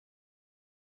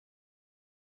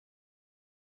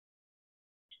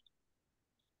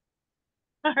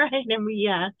All right,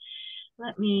 and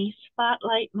let me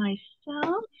spotlight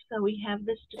myself. So we have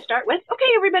this to start with.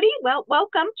 Okay, everybody. Well,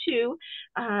 welcome to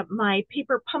my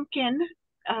paper pumpkin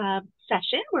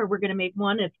session where we're going to make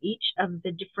one of each of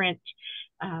the different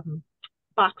um,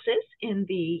 boxes in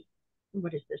the,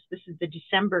 what is this? This is the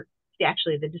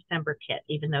actually the December kit,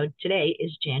 even though today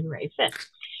is January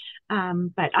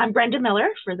 5th. But I'm Brenda Miller,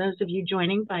 for those of you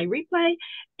joining by replay,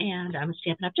 and I'm a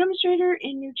Stampin' Up! Demonstrator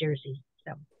in New Jersey.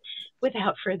 So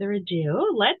without further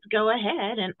ado, let's go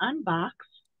ahead and unbox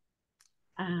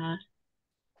uh,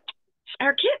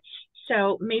 our kits.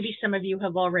 So maybe some of you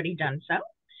have already done so,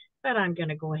 but I'm going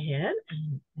to go ahead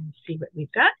and see what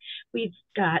we've got. We've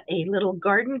got a little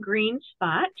garden green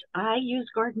spot. I use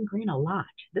garden green a lot.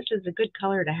 This is a good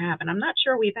color to have, and I'm not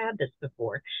sure we've had this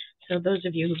before. So those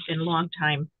of you who've been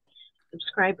longtime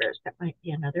subscribers, that might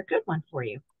be another good one for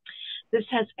you. This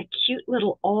has a cute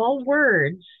little all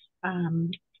words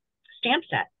stamp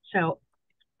set. So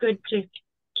good to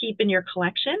keep in your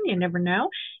collection. You never know.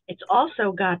 It's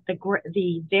also got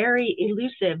the very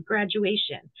elusive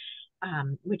graduation,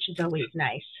 which is always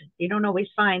nice. You don't always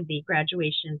find the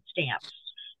graduation stamps.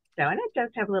 So, and it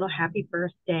does have a little happy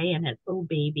birthday and an oh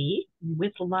baby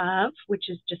with love, which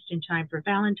is just in time for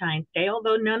Valentine's Day,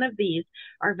 although none of these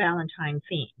are Valentine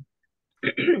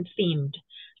themed.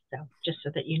 So just so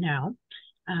that you know.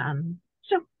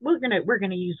 So we're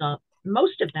gonna use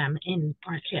most of them in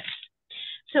our kits.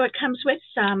 So it comes with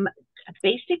some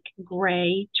basic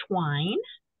gray twine.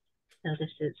 So this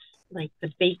is like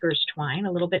the baker's twine,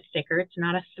 a little bit thicker. It's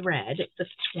not a thread, it's a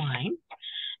twine.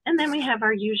 And then we have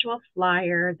our usual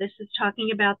flyer. This is talking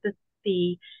about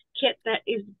the kit that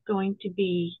is going to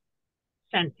be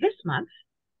sent this month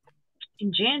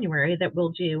in January, that we'll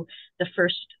do the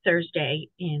first Thursday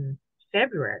in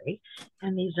February.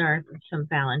 And these are some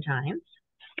Valentines.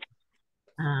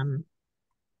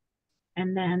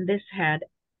 And then this had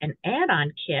an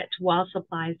add-on kit while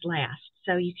supplies last.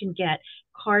 So you can get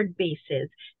card bases.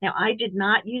 Now, I did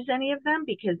not use any of them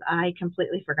because I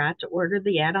completely forgot to order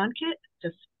the add-on kit,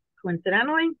 just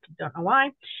coincidentally, don't know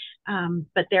why.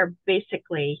 But they're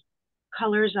basically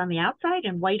colors on the outside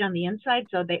and white on the inside,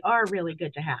 so they are really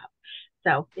good to have.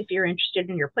 So if you're interested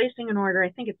in your placing an order, I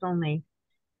think it's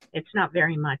not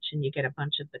very much, and you get a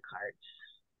bunch of the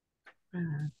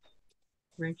cards.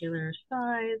 Regular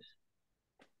size.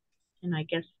 And I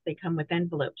guess they come with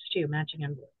envelopes too, matching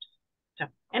envelopes. So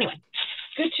anyway,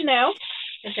 good to know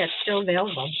that that's still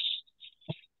available.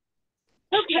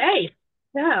 Okay,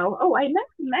 so, I meant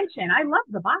to mention, I love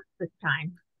the box this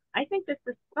time. I think this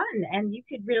is fun, and you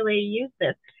could really use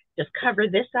this. Just cover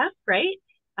this up, right?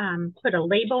 Put a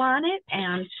label on it,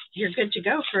 and you're good to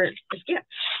go for a gift.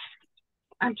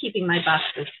 I'm keeping my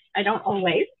boxes. I don't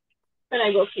always, but I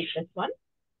will keep this one.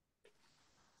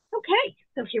 Okay,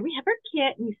 so here we have our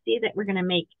kit, and you see that we're going to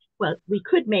make, well, we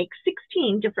could make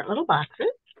 16 different little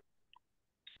boxes.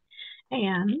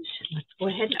 And let's go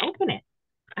ahead and open it.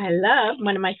 I love,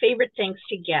 one of my favorite things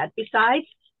to get, besides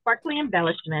sparkly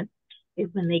embellishments, is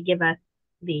when they give us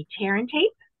the tear and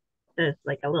tape. There's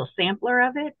like a little sampler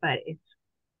of it, but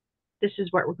this is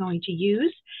what we're going to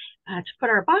use to put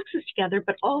our boxes together,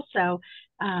 but also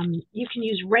you can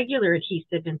use regular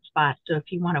adhesive in spots. So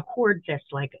if you want to hoard this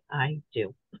like I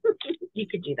do, you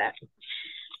could do that.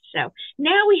 So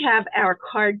now we have our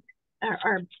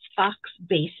box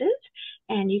bases,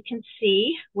 and you can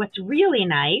see what's really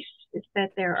nice is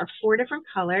that there are 4 different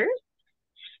colors.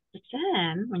 But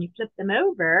then when you flip them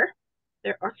over,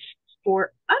 there are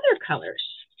 4 other colors.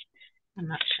 I'm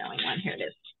not showing one. Here it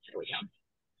is. There we go.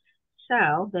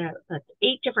 So that's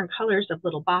 8 different colors of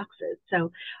little boxes.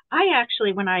 So I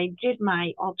actually, when I did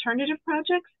my alternative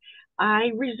projects,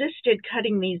 I resisted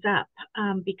cutting these up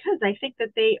because I think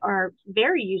that they are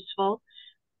very useful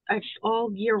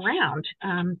all year round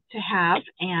to have.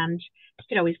 And you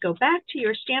could always go back to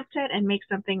your stamp set and make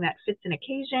something that fits an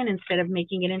occasion instead of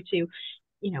making it into,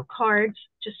 cards,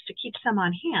 just to keep some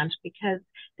on hand, because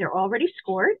they're already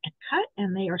scored and cut,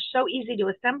 and they are so easy to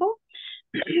assemble.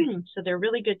 So they're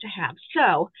really good to have.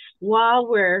 So while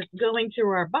we're going through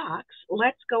our box,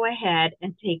 let's go ahead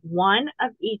and take one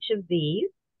of each of these.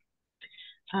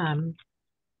 And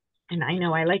I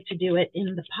know I like to do it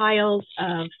in the piles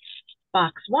of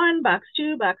box 1, box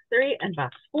 2, box 3, and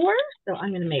box 4. So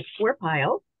I'm going to make 4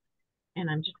 piles, and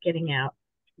I'm just getting out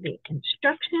the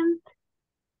instructions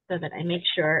so that I make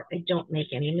sure I don't make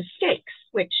any mistakes,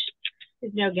 which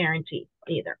is no guarantee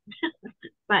either.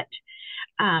 But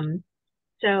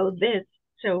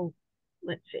so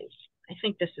let's see. I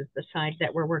think this is the side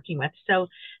that we're working with. So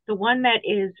the one that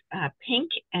is pink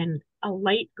and a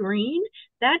light green,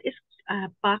 that is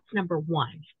box number 1.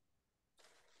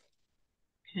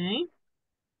 Okay.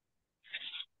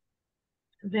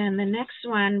 Then the next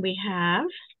one we have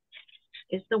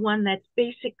is the one that's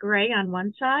basic gray on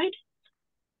one side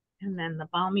and then the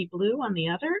balmy blue on the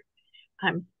other.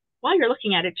 While you're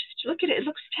looking at it, just look at it. It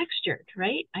looks textured,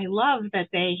 right? I love that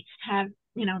they have,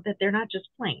 you know, that they're not just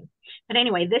plain. But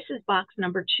anyway, this is box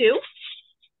number 2.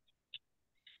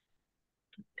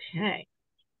 Okay.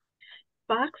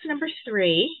 Box number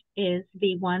 3 is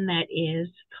the one that is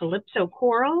Calypso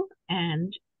Coral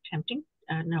and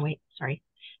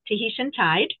Tahitian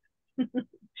Tide.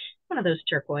 One of those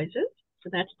turquoises. So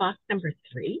that's box number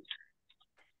 3.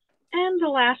 And the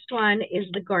last one is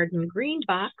the Garden Green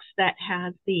box that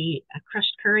has the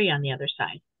crushed curry on the other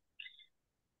side.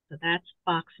 So that's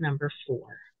box number 4.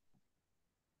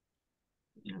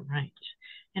 All right.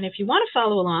 And if you want to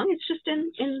follow along, it's just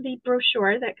in the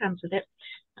brochure that comes with it.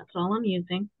 That's all I'm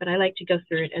using, but I like to go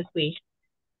through it as we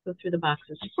go through the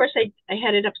boxes. Of course, I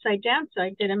had it upside down, so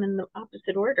I did them in the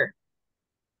opposite order.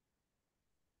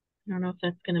 I don't know if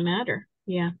that's going to matter.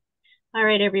 Yeah. All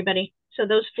right, everybody. So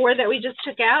those 4 that we just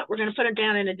took out, we're going to put them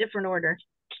down in a different order.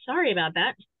 Sorry about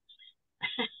that.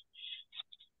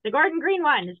 The Garden Green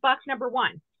one is box number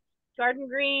 1. Garden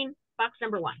Green, box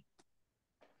number 1.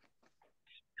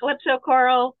 Calypso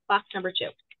Coral, box number 2.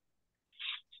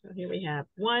 So here we have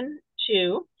 1,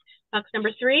 2. Box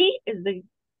number 3 is the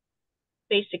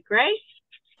basic gray.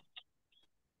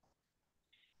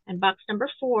 And box number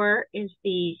 4 is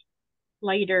the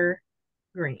lighter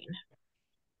green.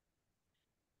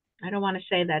 I don't want to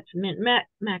say that's mint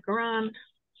macaron.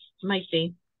 Might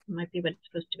be what it's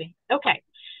supposed to be. Okay.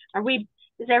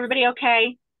 Is everybody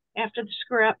okay after the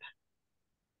screw up?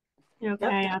 You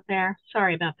okay out there?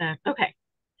 Sorry about that. Okay.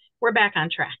 We're back on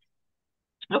track.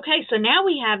 Okay, so now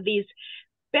we have these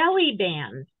belly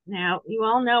bands. Now, you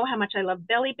all know how much I love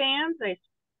belly bands.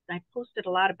 I posted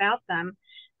a lot about them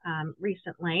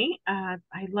recently. I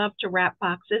love to wrap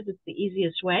boxes. It's the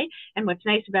easiest way. And what's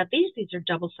nice about these are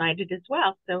double-sided as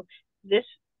well. So this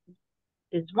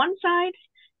is one side,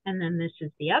 and then this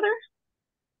is the other.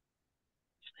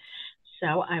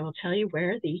 So I will tell you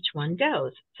where each one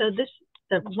goes. So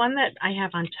the one that I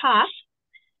have on top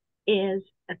is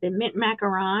the mint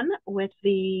macaron with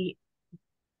the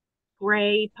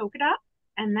gray polka dot,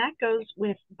 and that goes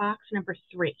with box number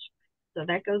 3. So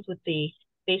that goes with the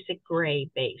basic gray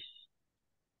base.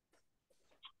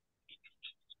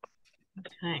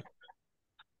 Okay.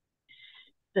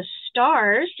 The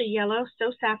stars, the yellow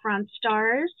So Saffron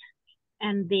stars,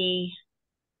 and the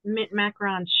mint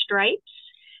macaron stripes,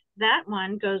 that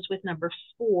one goes with number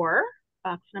 4,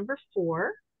 box number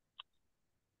 4.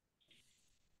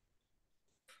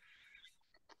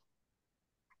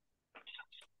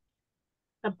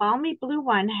 The balmy blue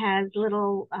one has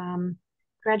little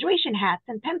graduation hats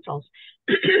and pencils.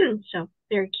 So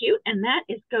very cute. And that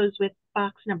goes with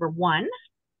box number 1.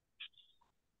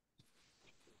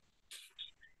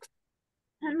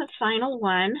 And the final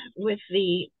one with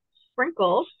the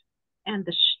sprinkles and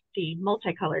the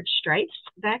multicolored stripes,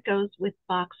 that goes with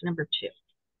box number 2.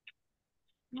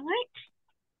 All right.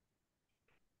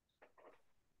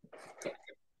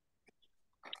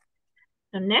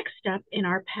 So next up in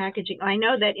our packaging, I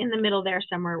know that in the middle there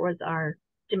somewhere was our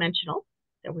dimensional,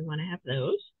 so we want to have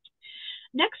those.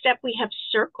 Next up, we have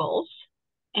circles,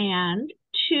 and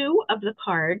 2 of the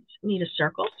cards need a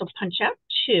circle, so punch out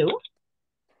 2.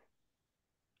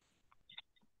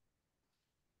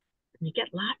 And you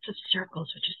get lots of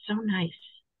circles, which is so nice.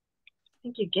 I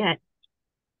think you get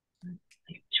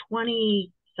like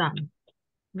 20-some,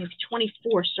 maybe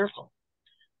 24 circles,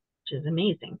 which is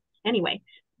amazing. Anyway,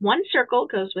 1 circle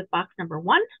goes with box number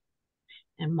 1,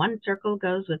 and 1 circle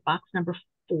goes with box number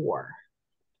 4.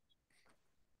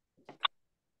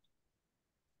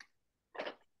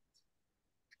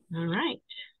 All right.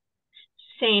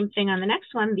 Same thing on the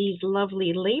next one, these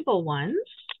lovely label ones.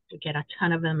 We get a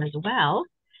ton of them as well.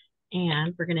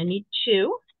 And we're going to need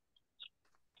 2.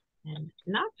 And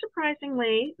not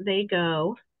surprisingly, they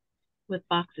go with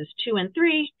boxes 2 and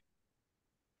 3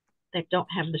 that don't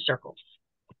have the circles.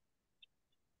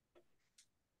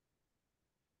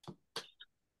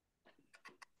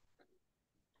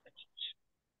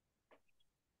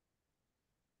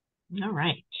 All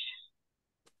right.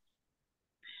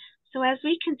 So as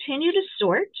we continue to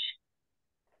sort,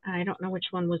 I don't know which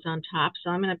one was on top, so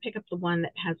I'm going to pick up the one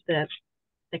that has the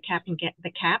cap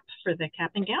for the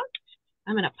cap and gown.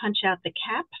 I'm going to punch out the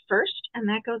cap first, and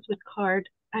that goes with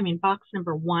box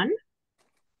number 1. You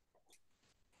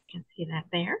can see that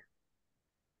there.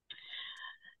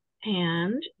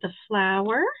 And the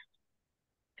flower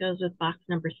goes with box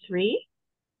number 3.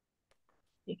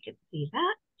 You can see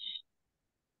that.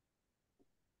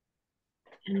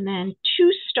 And then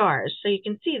 2 stars. So you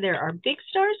can see there are big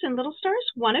stars and little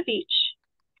stars, 1 of each.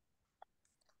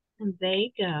 And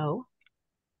they go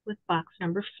with box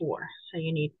number 4. So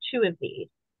you need 2 of these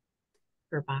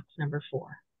for box number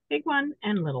 4. Big one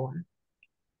and little one.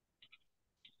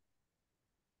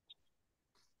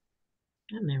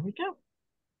 And there we go.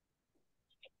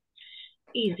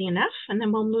 Easy enough. And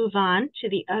then we'll move on to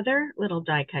the other little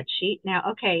die cut sheet.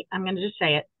 Now, okay, I'm going to just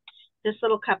say it. This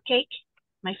little cupcake,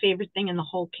 my favorite thing in the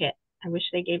whole kit. I wish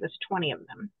they gave us 20 of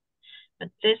them. But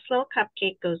this little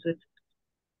cupcake goes with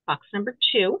box number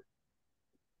 2.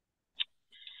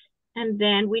 And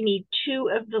then we need 2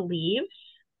 of the leaves.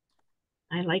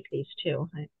 I like these too.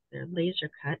 They're laser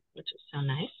cut, which is so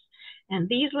nice. And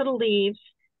these little leaves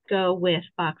go with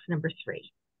box number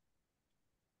 3.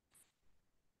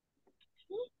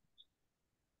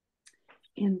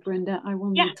 And Brenda, I will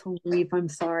need to leave. I'm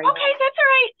sorry. Okay, that's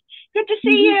all right. Good to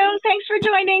see you. Thanks for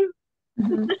joining.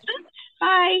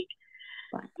 Bye.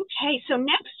 Bye. Okay, so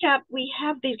next up we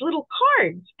have these little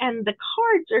cards, and the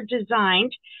cards are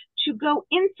designed to go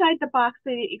inside the box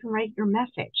so that you can write your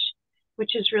message,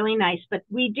 which is really nice. But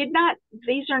these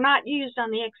are not used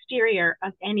on the exterior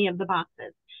of any of the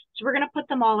boxes. So we're going to put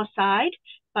them all aside,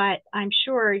 but I'm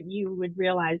sure you would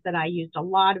realize that I used a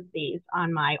lot of these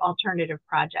on my alternative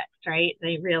projects, right?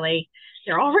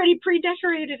 They're already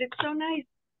pre-decorated. It's so nice.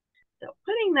 So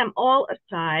putting them all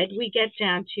aside, we get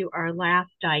down to our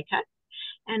last die cut.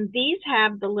 And these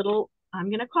have the little, I'm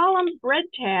going to call them bread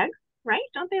tags, right?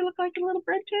 Don't they look like little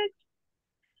bread tags?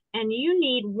 And you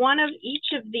need 1 of each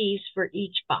of these for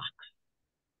each box.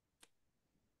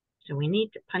 So we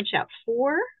need to punch out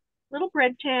 4 little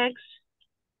bread tags.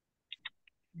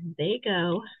 And they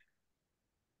go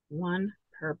 1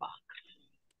 per box.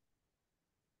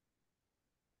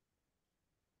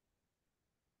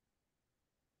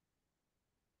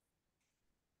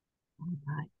 All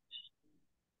right.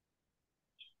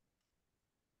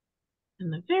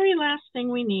 And the very last thing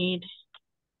we need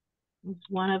is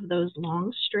 1 of those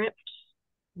long strips.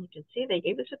 You can see they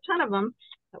gave us a ton of them,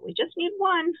 but we just need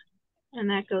 1, and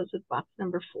that goes with box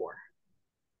number 4.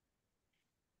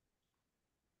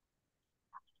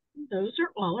 Those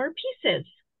are all our pieces.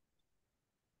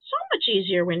 So much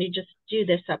easier when you just do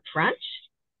this up front.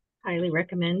 Highly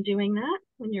recommend doing that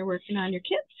when you're working on your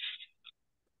kits.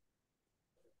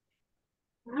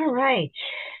 All right.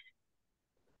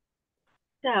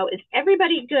 So is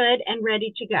everybody good and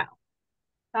ready to go?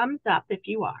 Thumbs up if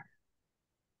you are.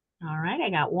 All right, I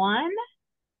got 1.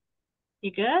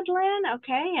 You good, Lynn?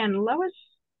 Okay, and Lois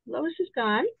is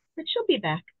gone, but she'll be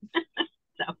back.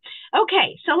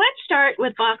 Okay, so let's start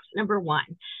with box number 1.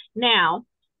 Now,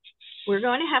 we're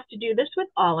going to have to do this with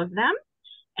all of them,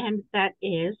 and that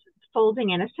is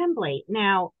folding and assembly.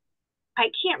 Now, I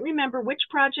can't remember which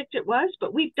project it was,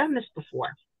 but we've done this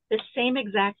before. The same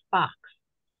exact box.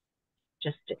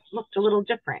 Just it looked a little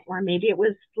different, or maybe it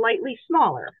was slightly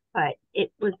smaller, but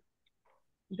it was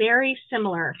very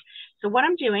similar. So what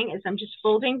I'm doing is I'm just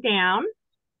folding down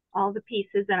all the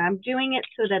pieces, and I'm doing it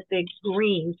so that the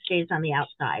green stays on the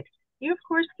outside. You, of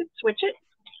course, could switch it.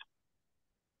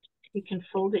 You can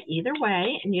fold it either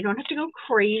way, and you don't have to go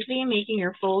crazy making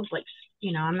your folds like,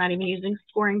 I'm not even using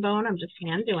scoring bone. I'm just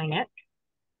hand doing it.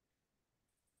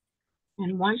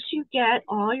 And once you get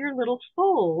all your little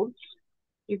folds,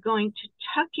 you're going to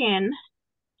tuck in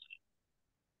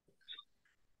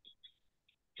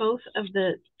both of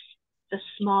the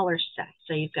smaller sets.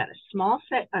 So you've got a small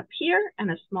set up here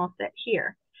and a small set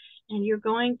here. And you're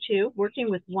going to, working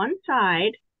with one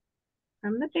side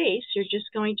from the base, you're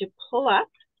just going to pull up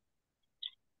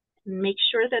and make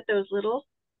sure that those little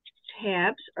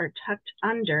tabs are tucked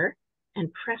under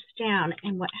and press down.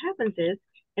 And what happens is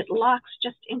it locks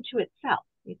just into itself.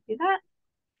 You see that?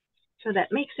 So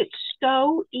that makes it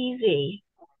so easy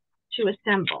to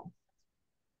assemble.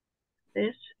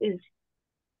 This is,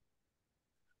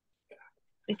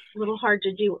 it's a little hard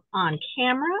to do on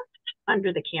camera,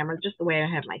 under the camera, just the way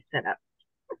I have my setup.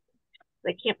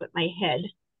 I can't put my head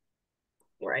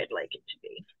where I'd like it to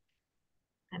be.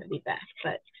 I'll be back,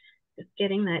 but just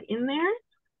getting that in there.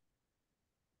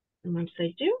 And once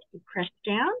I do, you press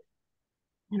down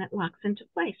and it locks into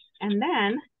place. And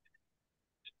then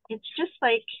it's just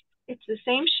like, it's the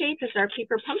same shape as our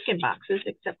paper pumpkin boxes,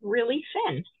 except really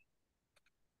thin.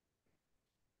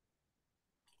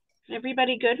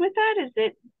 Everybody good with that? Is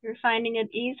it, you're finding it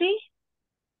easy?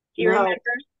 Do you remember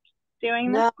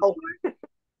doing this before?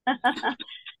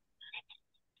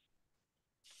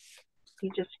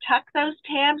 You just tuck those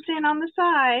tabs in on the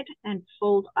side and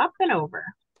fold up and over.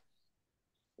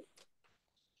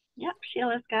 Yep,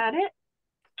 Sheila's got it.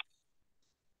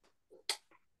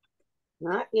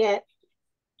 Not yet.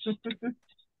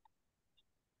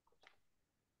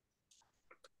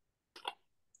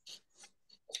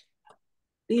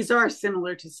 These are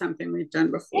similar to something we've done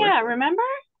before. Yeah, remember?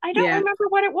 I don't remember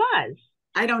what it was.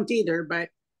 I don't either, but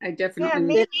I definitely.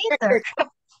 Me neither.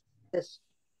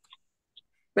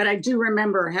 But I do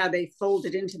remember how they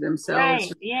folded into themselves.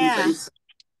 Right, yeah.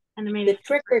 And they made the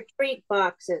trick or treat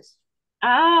boxes.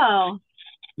 Oh,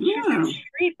 yeah. Trick or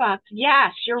treat box.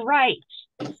 Yes, you're right.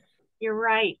 You're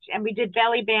right. And we did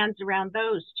belly bands around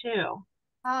those too.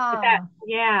 Oh.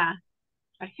 Yeah.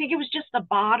 I think it was just the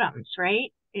bottoms,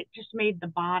 right? It just made the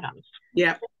bottoms.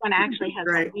 Yeah. This one actually has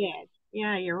right. a lid.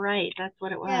 Yeah, you're right. That's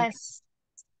what it was. Yes.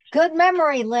 Good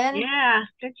memory, Lynn. Yeah,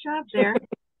 good job there.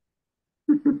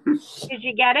 Did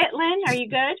you get it, Lynn? Are you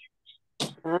good?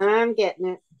 I'm getting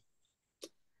it.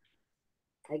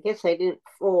 I guess I didn't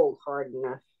fold hard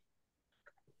enough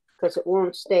because it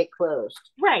won't stay closed.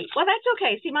 Right. Well, that's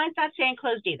okay. See, mine's not staying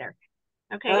closed either.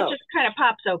 Okay. Oh. It just kind of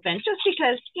pops open just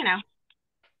because, you know,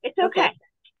 it's okay.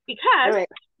 Because right.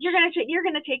 you're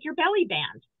gonna take your belly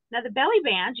band. Now the belly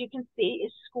band you can see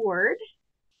is scored,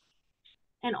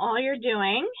 and all you're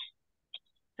doing.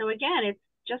 So again, it's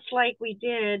just like we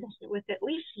did with at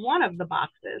least one of the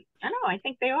boxes. I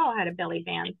think they all had a belly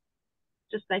band.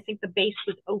 Just I think the base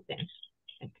was open.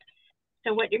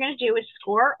 So what you're gonna do is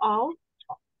score all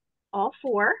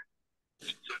four,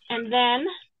 and then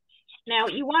now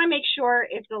you want to make sure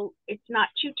it's not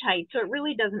too tight. So it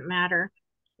really doesn't matter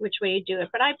which way you do it.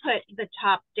 But I put the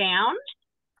top down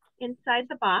inside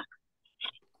the box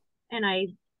and I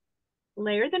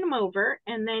layer them over,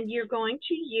 and then you're going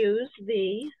to use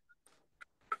the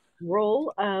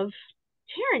roll of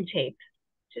tear and tape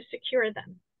to secure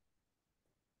them.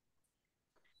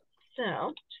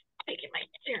 So taking my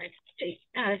tear and tape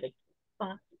out of the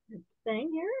box thing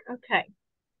here. Okay.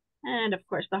 And of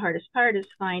course the hardest part is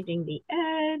finding the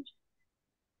edge.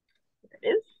 There it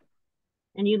is.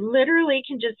 And you literally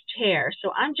can just tear.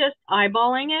 So I'm just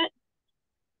eyeballing it,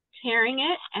 tearing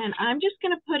it, and I'm just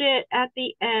going to put it at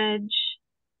the edge,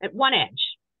 at one edge.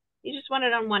 You just want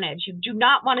it on one edge. You do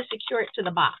not want to secure it to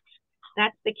the box.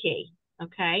 That's the key,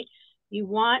 okay? You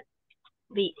want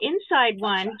the inside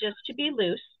one just to be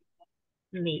loose,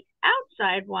 and the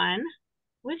outside one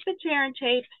with the tear and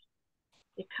tape,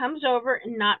 it comes over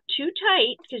and not too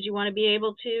tight because you want to be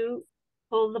able to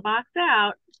pull the box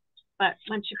out. But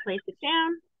once you place it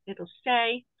down, it'll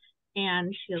stay,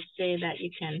 and you'll see that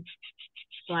you can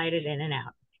slide it in and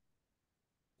out.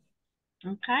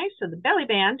 Okay, so the belly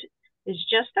band is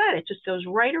just that. It just goes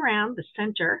right around the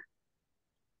center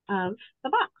of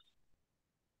the box.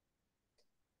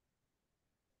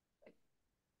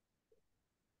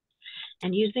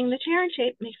 And using the tear and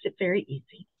tape makes it very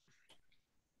easy.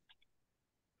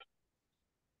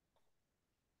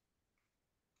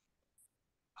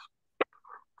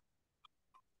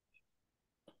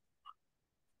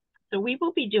 So we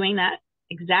will be doing that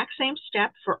exact same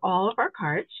step for all of our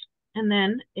cards, and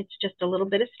then it's just a little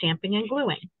bit of stamping and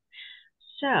gluing.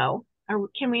 So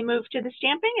can we move to the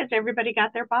stamping? Has everybody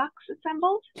got their box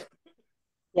assembled?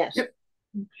 Yes.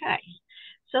 Okay,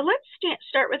 so let's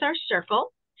start with our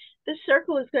circle. This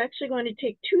circle is actually going to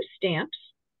take 2 stamps.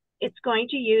 It's going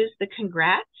to use the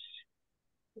congrats,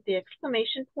 the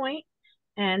exclamation point,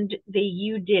 and the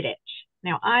you did it.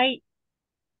 Now I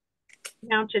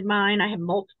mounted mine. I have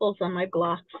multiples on my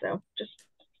block, so just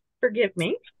forgive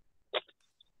me.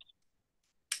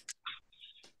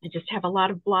 I just have a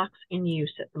lot of blocks in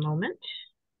use at the moment.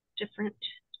 Different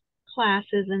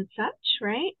classes and such,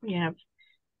 right? We have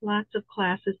lots of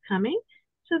classes coming.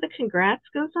 So the congrats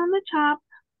goes on the top.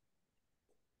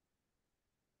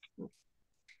 Let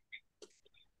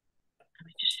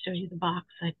me just show you the box.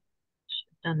 I should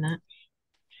have done that.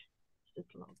 This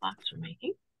is a little box we're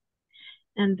making.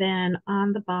 And then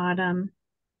on the bottom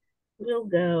will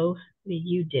go the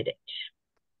you did it,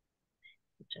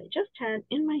 which I just had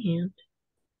in my hand.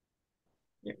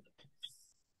 There we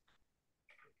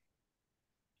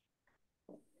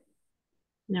go.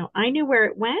 Now I knew where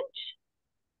it went,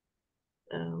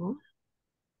 so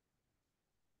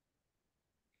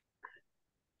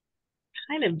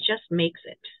kind of just makes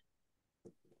it.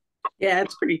 Yeah,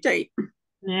 it's pretty tight.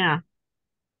 Yeah.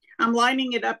 I'm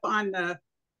lining it up on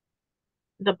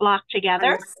the block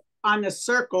together on the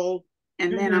circle,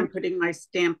 and then I'm putting my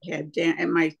stamp head down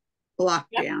and my block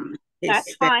down.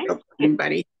 That's fine.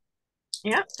 Anybody?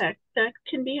 Yeah, that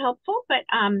can be helpful, but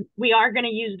we are going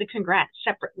to use the congrats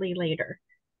separately later.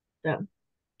 So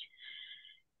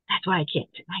that's why I can't,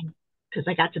 because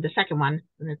I got to the second one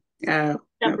and it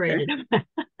separated them.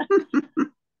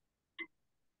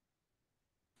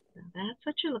 So that's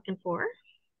what you're looking for.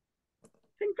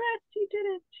 Congrats, you did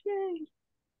it. Yay.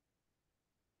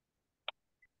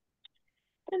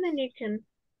 And then you can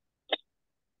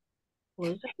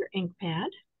close up your ink pad.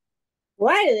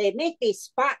 Why do they make these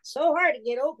spots so hard to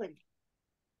get open?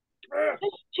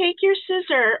 Just take your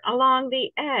scissor along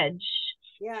the edge.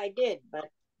 Yeah, I did, but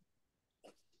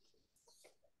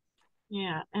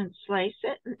yeah, and slice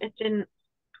it. It didn't.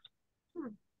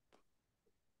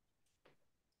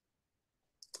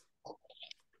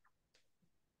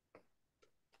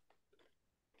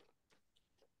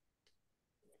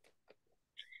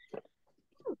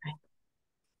 Okay.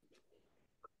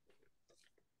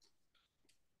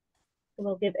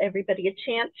 We'll give everybody a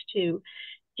chance to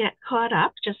get caught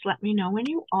up. Just let me know when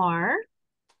you are.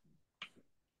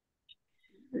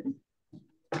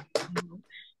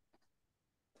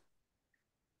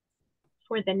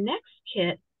 For the next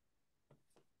kit,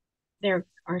 there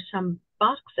are some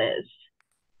boxes.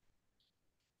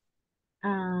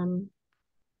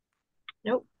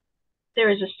 Nope. There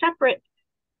is a separate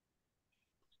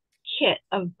kit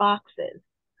of boxes,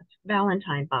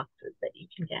 Valentine boxes that you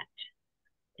can get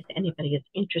if anybody is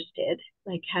interested,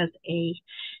 like has a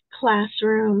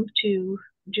classroom to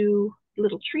do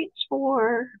little treats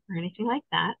for or anything like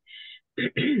that.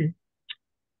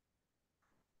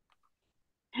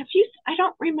 I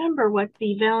don't remember what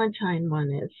the Valentine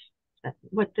one is,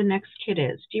 what the next kit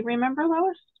is. Do you remember,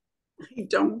 Lois? I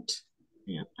don't.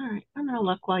 Yeah. All right. I'm going to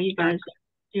look while you guys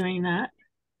are doing that.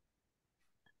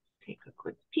 Take a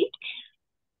quick peek.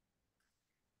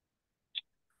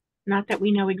 Not that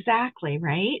we know exactly,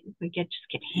 right? We just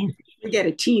get hints. We get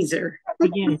a teaser. We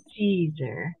get a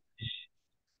teaser,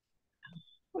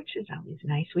 which is always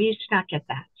nice. We used to not get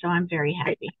that, so I'm very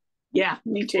happy. Yeah,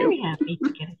 me too. Very happy to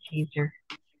get a teaser.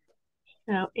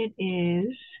 So it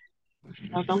is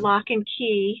the lock and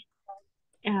key,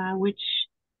 which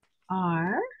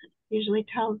usually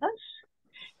tells us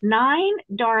 9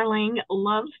 darling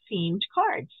love-themed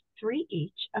cards, 3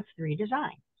 each of 3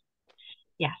 designs.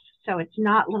 Yes, so it's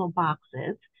not little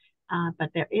boxes,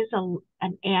 but there is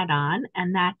an add-on,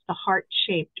 and that's the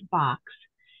heart-shaped box,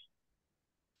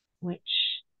 which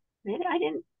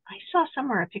I saw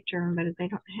somewhere a picture of it, but they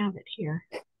don't have it here.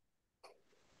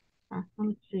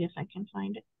 Let's see if I can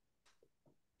find it.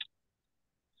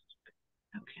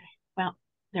 Okay, well,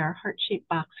 there are heart-shaped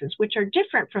boxes, which are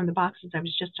different from the boxes I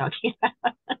was just talking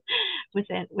about,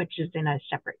 which is in a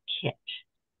separate kit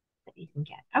that you can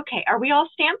get. Okay, are we all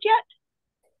stamped yet?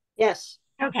 yes.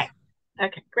 Okay,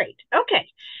 great. Okay,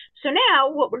 so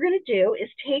now what we're going to do is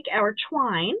take our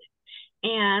twine,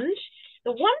 and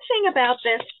the one thing about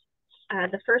this,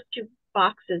 the first 2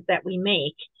 boxes that we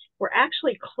make, we're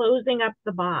actually closing up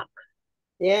the box.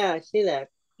 Yeah, I see that.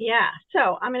 Yeah,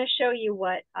 so I'm going to show you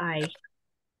what I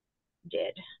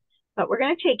did. But we're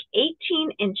going to take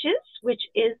 18 inches, which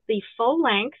is the full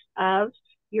length of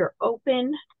your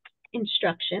open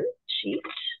instruction sheet.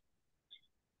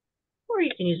 Or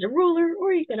you can use a ruler,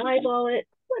 or you can eyeball it,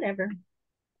 whatever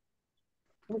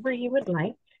you would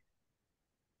like.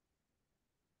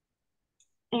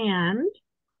 And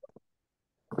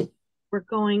we're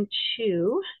going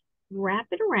to wrap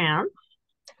it around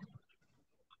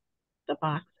the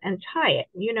box and tie it.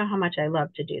 You know how much I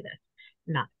love to do this.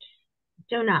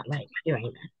 Do not like doing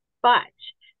this. But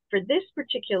for this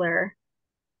particular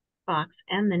box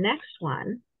and the next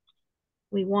one,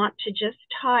 we want to just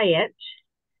tie it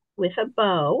with a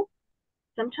bow.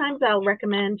 Sometimes I'll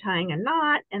recommend tying a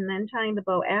knot and then tying the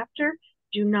bow after.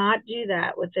 Do not do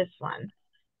that with this one,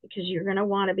 because you're going to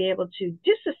want to be able to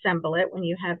disassemble it when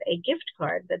you have a gift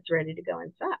card that's ready to go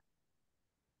inside.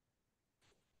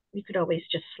 You could always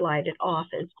just slide it off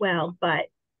as well, but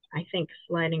I think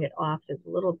sliding it off is a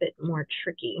little bit more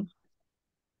tricky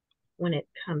when it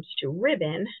comes to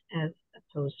ribbon as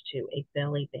opposed to a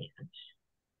belly band.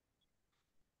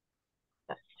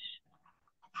 But,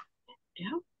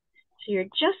 yeah. So you're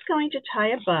just going to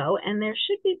tie a bow, and there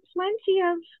should be plenty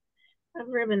of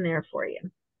ribbon there for you.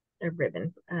 A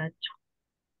ribbon,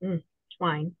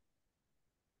 twine.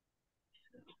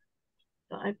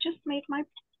 So I've just made my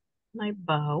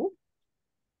bow.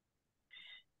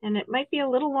 And it might be a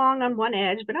little long on one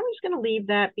edge, but I'm just going to leave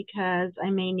that because I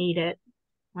may need it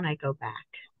when I go back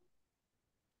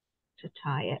to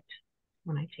tie it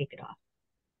when I take it off.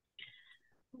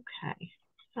 Okay,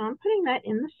 so I'm putting that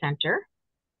in the center.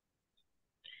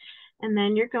 And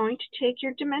then you're going to take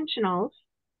your dimensionals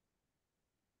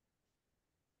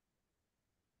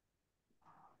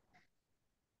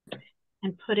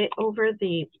and put it over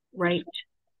the right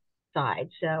side.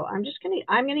 So I'm going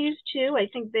to use 2. I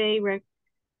think they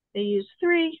use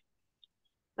 3,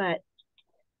 but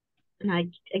I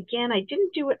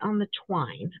didn't do it on the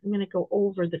twine. I'm going to go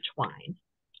over the twine.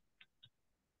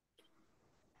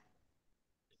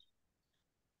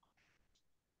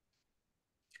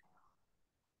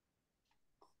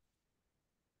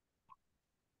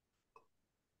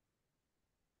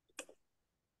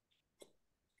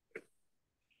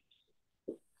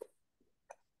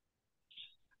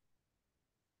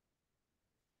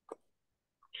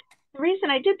 The reason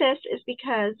I did this is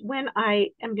because when I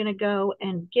am going to go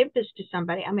and give this to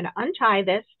somebody, I'm going to untie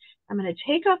this. I'm going to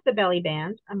take off the belly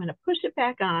band. I'm going to push it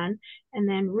back on and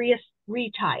then retie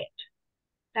it.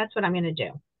 That's what I'm going to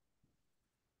do.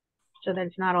 So that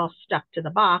it's not all stuck to the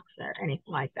box or anything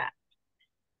like that.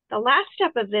 The last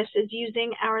step of this is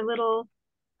using our little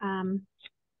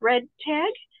thread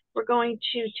tag. We're going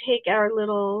to take our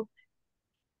little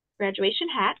graduation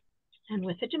hat, and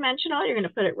with a dimensional, you're going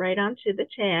to put it right onto the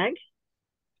tag.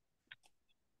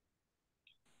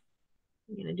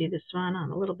 I'm going to do this one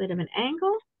on a little bit of an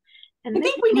angle. And I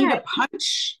think we need a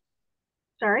punch.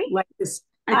 Sorry? Like this.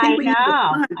 I think we need a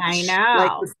punch. I know.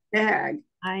 Like this tag.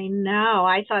 I know.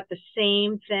 I thought the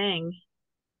same thing.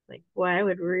 Like, boy, I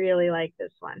would really like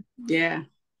this one. Yeah.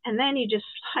 And then you just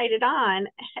slide it on,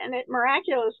 and it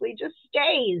miraculously just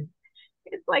stays.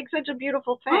 It's like such a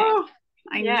beautiful thing. Oh,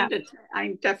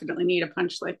 I definitely need a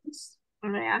punch like this.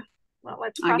 Yeah. Well,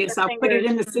 let's. I guess I'll put it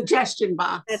in the suggestion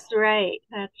box. That's right.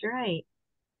 That's right.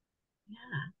 Yeah.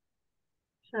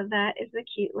 So that is the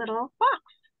cute little box.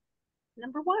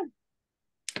 Number 1.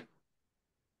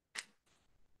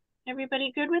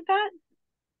 Everybody good with that?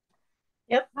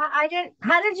 Yep. I didn't.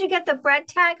 How did you get the bread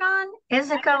tag on?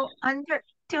 Is it go under?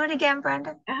 Do it again,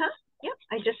 Brenda. Yep.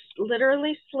 I just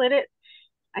literally slid it.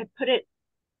 I put it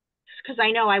because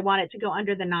I know I want it to go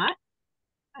under the knot.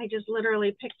 I just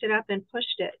literally picked it up and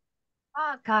pushed it.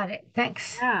 Oh, got it.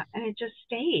 Thanks. Yeah, and it just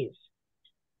stays.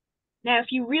 Now, if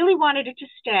you really wanted it to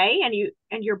stay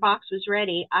and your box was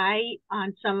ready, I,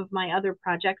 on some of my other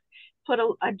projects, put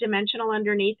a dimensional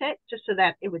underneath it just so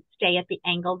that it would stay at the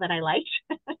angle that I liked.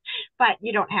 But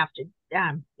you don't have to.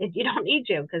 You don't need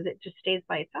to because it just stays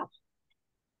by itself.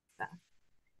 So,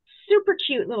 super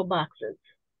cute little boxes.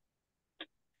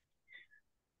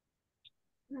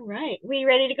 All right, we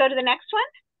ready to go to the next one?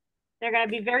 They're going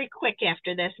to be very quick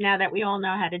after this now that we all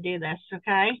know how to do this,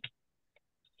 okay?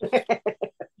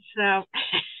 So,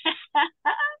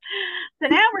 so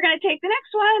now we're going to take the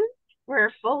next one.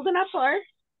 We're folding up our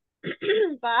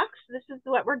box. This is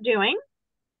what we're doing.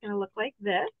 It's going to look like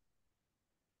this.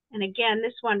 And again,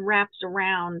 this one wraps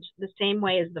around the same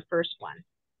way as the first one.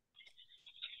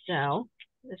 So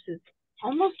this is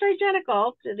almost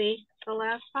identical to the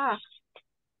last box.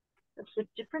 It's with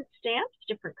different stamps,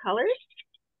 different colors,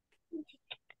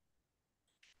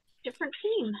 different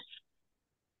theme.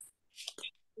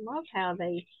 Love how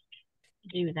they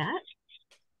do that.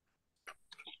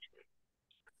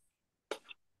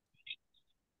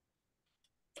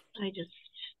 I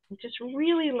just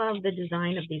really love the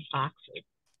design of these boxes.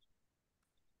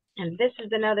 And this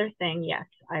is another thing, yes,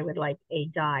 I would like a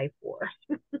die for.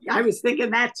 I was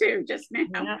thinking that too, just now.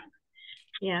 Yeah.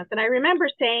 Yes, and I remember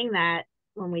saying that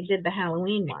when we did the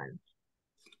Halloween one.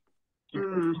 We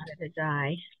wanted a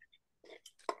die.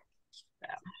 So.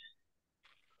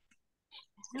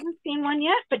 I haven't seen one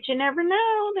yet, but you never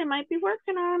know. They might be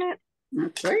working on it.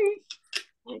 That's right.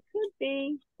 It could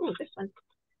be. Oh, this one.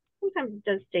 Sometimes it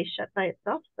does stay shut by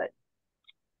itself, but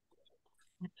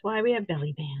that's why we have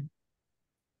belly bands.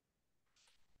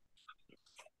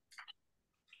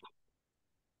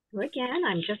 So again,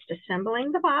 I'm just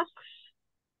assembling the box.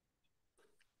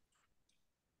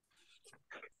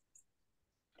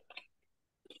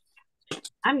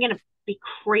 I'm going to be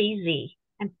crazy.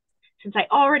 And since I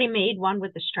already made one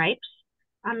with the stripes,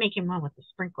 I'm making one with the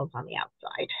sprinkles on the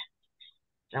outside.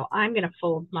 So I'm going to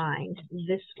fold mine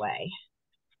this way.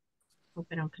 Hope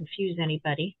I don't confuse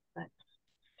anybody, but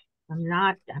I'm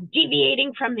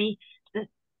deviating from the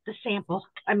sample.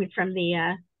 I mean, from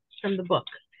the book,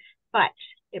 but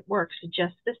it works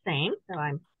just the same. So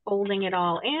I'm folding it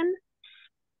all in,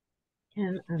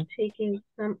 and I'm taking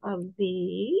some of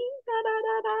the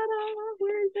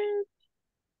where is it?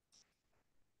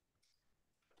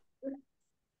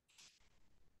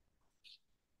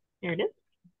 There it is,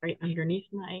 right underneath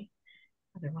my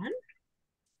other one.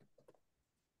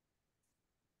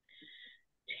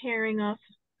 Tearing off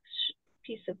a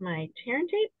piece of my tearing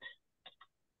tape.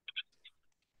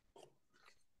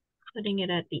 Putting it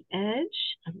at the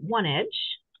edge, one edge.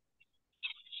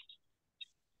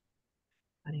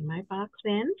 Putting my box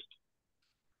in.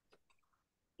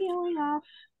 Peeling off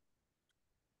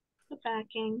the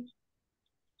backing.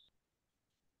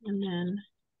 And then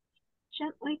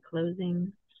gently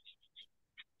closing.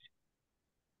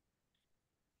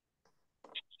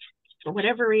 For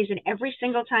whatever reason, every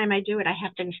single time I do it, I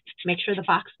have to make sure the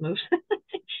box moves.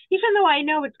 Even though I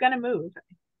know it's going to move.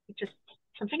 It's just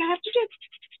something I have to do.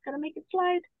 Gotta make it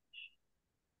slide.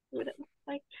 See what it looks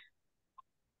like.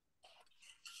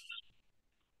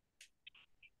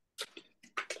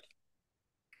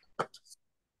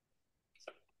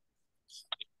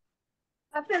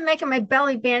 I've been making my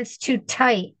belly bands too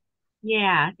tight.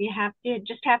 Yeah, you have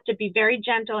to be very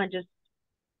gentle and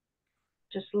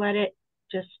just let it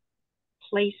just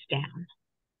place down.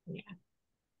 Yeah.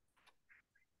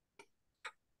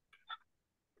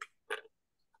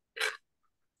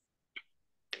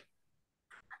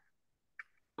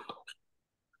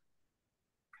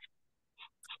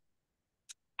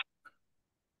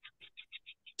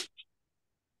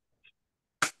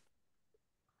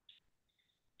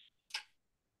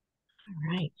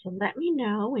 All right, so let me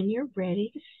know when you're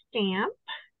ready to stamp.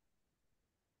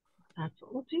 That's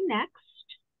what we'll do next.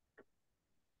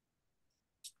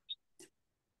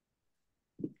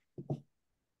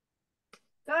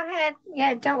 Go ahead.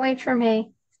 Yeah, don't wait for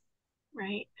me.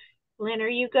 Right. Lynn, are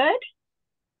you good?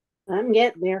 I'm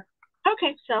getting there.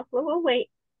 Okay, so we'll wait.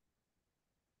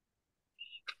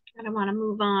 I don't want to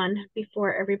move on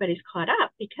before everybody's caught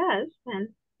up because then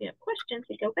if you have questions,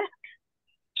 we go back.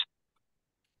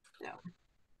 So.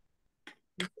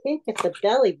 I can't get the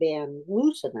belly band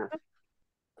loose enough.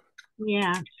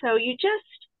 Yeah, so you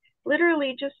just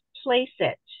literally just place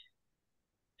it.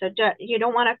 So you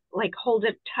don't want to like hold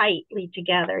it tightly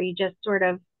together. You just sort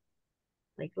of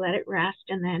like let it rest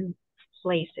and then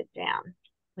place it down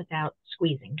without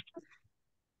squeezing.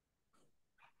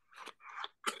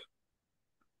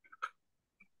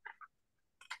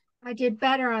 I did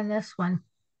better on this one.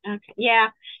 Okay. Yeah.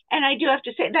 And I do have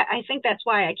to say that I think that's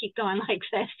why I keep going like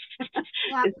this.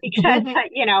 Yeah. Is because,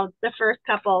 you know, the first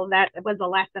couple, that was a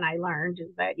lesson I learned,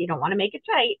 is that you don't want to make it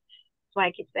tight. That's why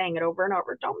I keep saying it over and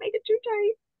over. Don't make it too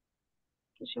tight.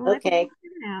 You want Okay.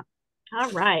 to out.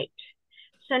 All right.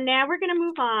 So now we're going to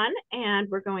move on and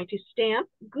we're going to stamp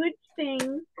Good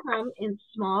Things Come in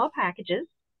Small Packages.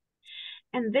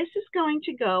 And this is going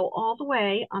to go all the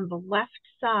way on the left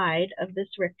side of this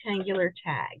rectangular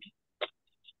tag.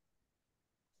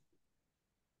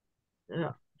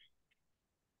 So,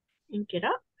 ink it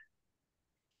up.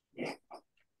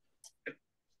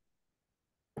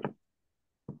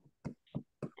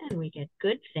 And we get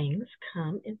Good Things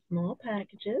Come in Small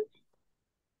Packages.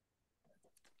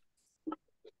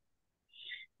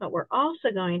 But we're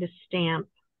also going to stamp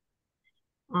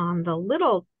on the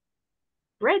little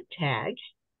bread tag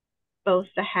both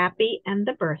the happy and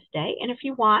the birthday. And if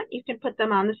you want, you can put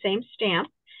them on the same stamp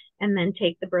and then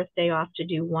take the birthday off to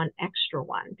do one extra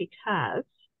one because,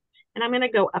 and I'm going to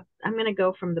go up, I'm going to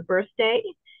go from the birthday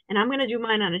and I'm going to do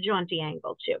mine on a jaunty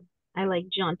angle too. I like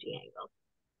jaunty angles.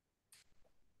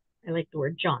 I like the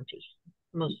word jaunty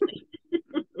mostly.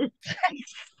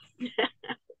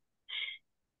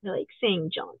 I like saying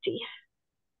jaunty.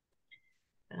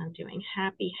 But I'm doing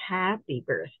happy, happy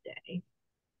birthday.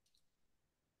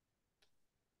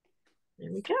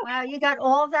 There we go. Wow, you got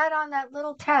all that on that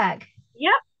little tag.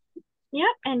 Yep.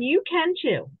 Yep. And you can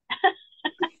too.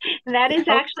 That is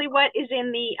actually what is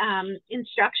in the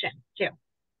instruction too.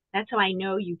 That's how I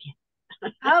know you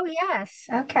can. Oh, yes.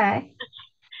 Okay.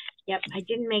 Yep. I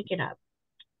didn't make it up.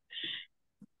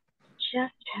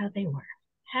 Just how they were.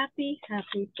 Happy,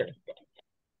 happy birthday.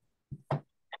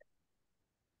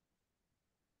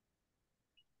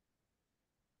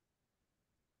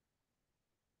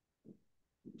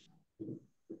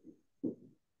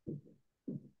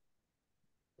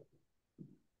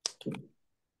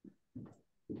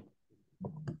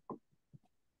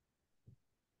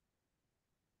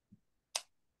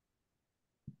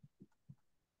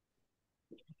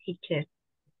 Need to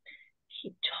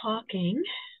keep talking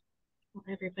while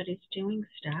everybody's doing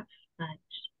stuff, but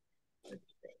let's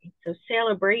see. So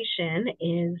Celebration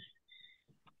is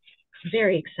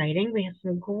very exciting. We have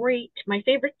some great, my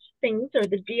favorite things are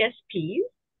the DSPs.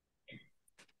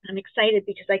 I'm excited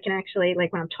because I can actually,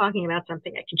 like when I'm talking about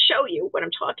something, I can show you what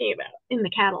I'm talking about in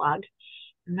the catalog.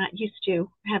 I'm not used to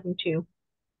having to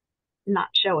not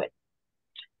show it.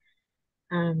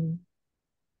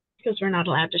 Because we're not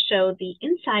allowed to show the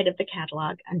inside of the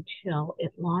catalog until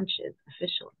it launches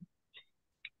officially.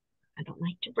 I don't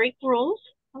like to break rules.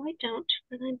 Well, I don't,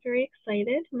 but I'm very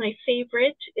excited. My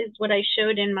favorite is what I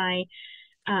showed in my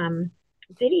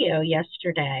video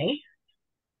yesterday.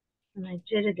 And I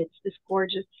did it. It's this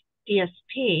gorgeous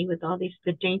DSP with all these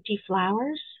the dainty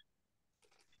flowers.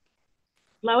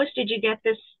 Lois, did you get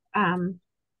this?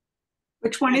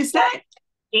 Which one is that?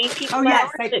 Dainty flowers. Oh,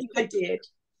 yes, I think I did.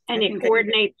 And it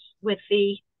coordinates with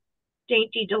the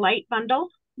Dainty Delight bundle?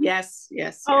 Yes,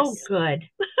 yes. Oh, good.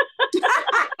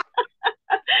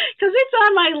 Because it's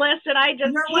on my list and I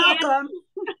just You're can't. welcome.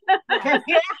 Thank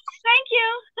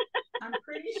you. I'm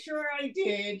pretty sure I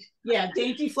did. Yeah,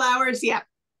 Dainty Flowers. Yeah,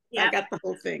 yep. I got the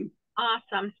whole thing.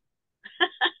 Awesome.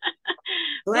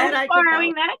 Glad I could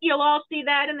borrowing that. You'll all see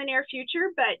that in the near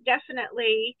future, but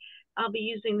definitely I'll be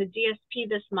using the DSP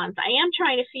this month. I am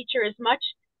trying to feature as much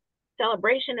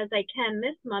celebration as I can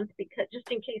this month because just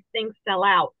in case things sell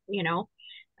out, you know,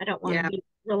 I don't want to be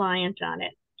reliant on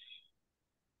it.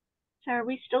 So are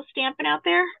we still stamping out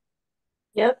there?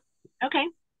 Yep. Okay.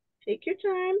 Take your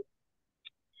time.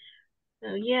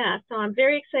 So yeah, so I'm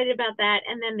very excited about that.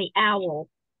 And then the owls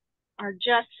are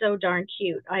just so darn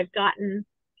cute. I've gotten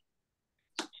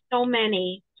so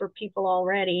many for people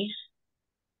already.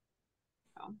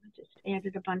 So I just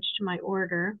added a bunch to my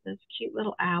order. Those cute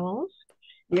little owls.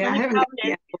 Yeah, I haven't gotten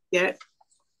the owls yet.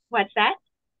 What's that?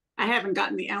 I haven't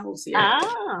gotten the owls yet.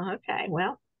 Oh, okay.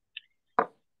 Well, if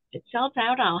it sells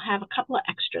out, I'll have a couple of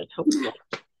extras, hopefully.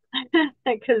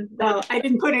 Because well, I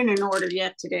didn't put in an order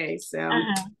yet today, so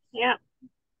yeah.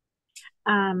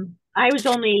 I was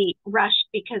only rushed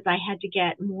because I had to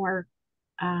get more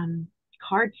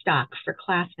card stock for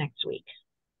class next week.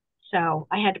 So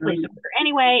I had to place an order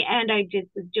anyway, and I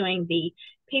was doing the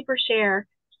paper share.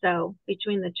 So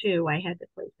between the two, I had to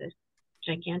place a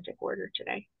gigantic order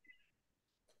today.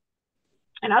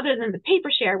 And other than the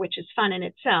paper share, which is fun in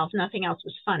itself, nothing else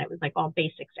was fun. It was like all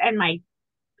basics and my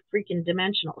freaking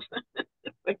dimensionals,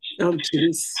 which, oh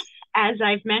geez. As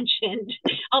I've mentioned,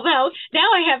 although now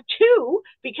I have two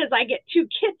because I get 2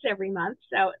 kits every month.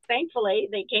 So thankfully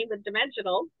they came with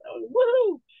dimensionals. So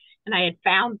woohoo! And I had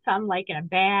found some like in a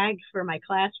bag for my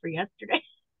class for yesterday.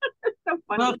 So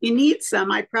funny. Well, if you need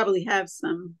some, I probably have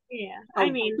some. Yeah, I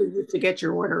mean, to get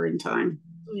your order in time.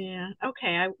 Yeah.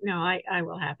 Okay. I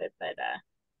will have it, but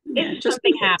yeah, if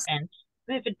something happens,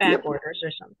 if it back orders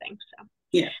or something. So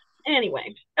yeah.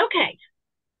 Anyway, okay.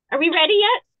 Are we ready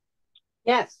yet?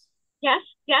 Yes. Yes.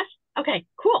 Yes. Okay.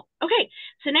 Cool. Okay.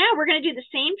 So now we're going to do the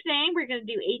same thing. We're going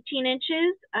to do 18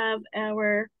 inches of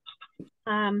our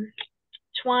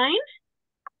twine,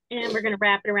 and we're going to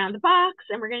wrap it around the box,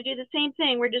 and we're going to do the same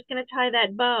thing. We're just going to tie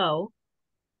that bow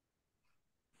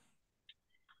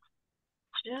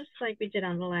just like we did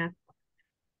on the last one.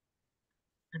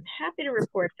 I'm happy to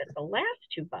report that the last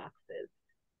 2 boxes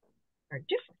are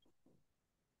different.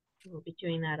 We'll be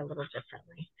doing that a little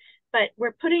differently. But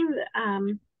we're putting,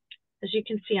 as you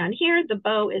can see on here, the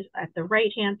bow is at the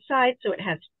right-hand side, so it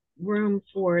has room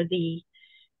for the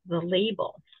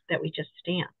label that we just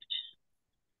stamped.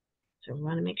 So we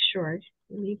want to make sure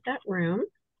we leave that room.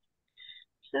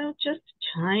 So just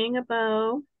tying a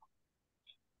bow.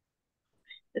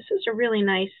 This is a really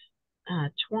nice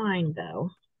twine,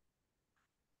 though.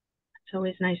 It's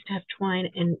always nice to have twine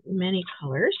in many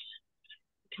colors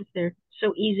because they're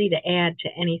so easy to add to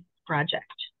any project.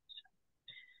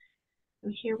 So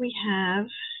here we have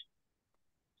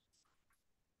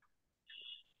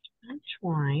a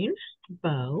twine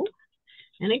bow.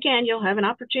 And again, you'll have an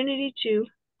opportunity to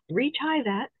retie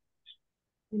that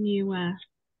when you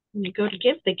go to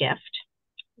give the gift.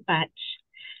 But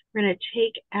we're going to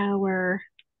take our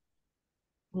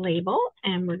label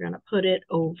and we're going to put it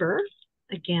over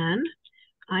again.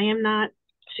 I am not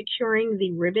securing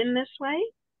the ribbon this way.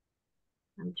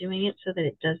 I'm doing it so that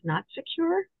it does not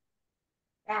secure.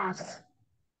 Yes.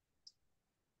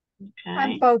 Okay.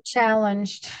 I'm bow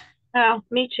challenged. Oh,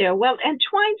 me too. Well, and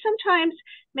twine sometimes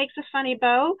makes a funny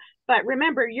bow, but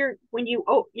remember, you're going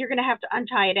to have to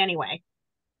untie it anyway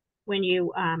when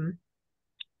you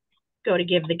go to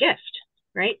give the gift,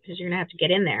 right? Because you're going to have to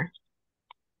get in there.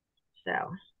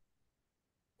 So.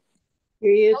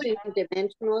 You're using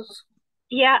dimensionals?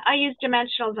 Yeah, I use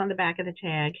dimensionals on the back of the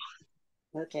tag.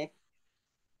 Okay.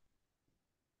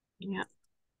 Yeah.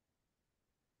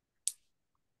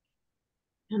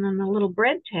 And then the little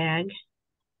bread tag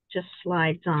just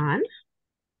slides on.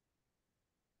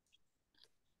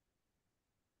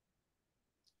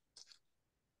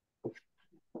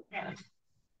 I'm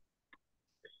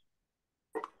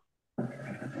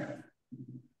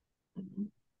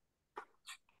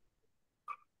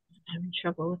having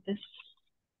trouble with this.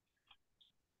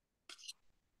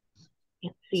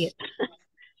 Can't see it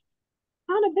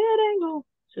on a bad angle.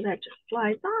 So that just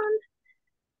slides on.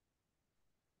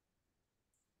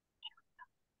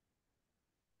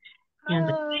 And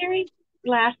the very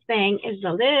last thing is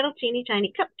the little teeny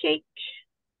tiny cupcake.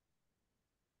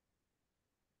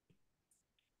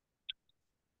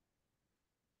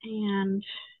 And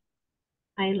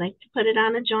I like to put it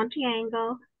on a jaunty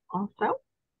angle also.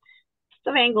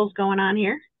 Some angles going on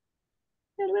here.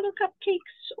 That little cupcake,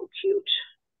 so cute.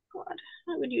 God,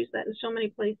 I would use that in so many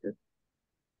places.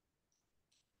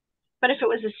 But if it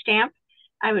was a stamp,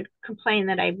 I would complain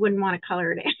that I wouldn't want to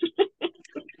color it in.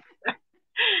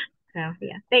 So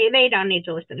yeah, they don't need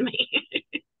to listen to me.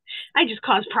 I just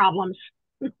cause problems.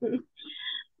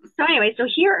 So anyway, so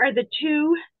here are the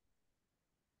 2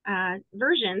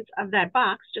 versions of that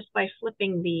box just by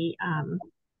flipping the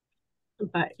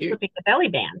belly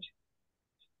band.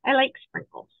 I like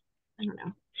sprinkles. I don't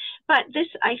know. But this,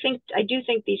 I do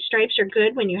think these stripes are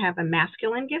good when you have a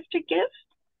masculine gift to give.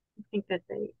 I think that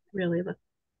they really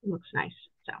looks nice.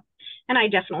 So, and I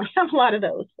definitely have a lot of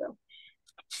those. So,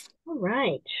 all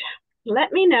right.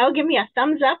 Let me know. Give me a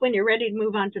thumbs up when you're ready to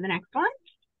move on to the next one.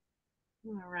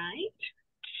 All right.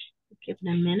 Give it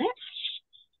a minute.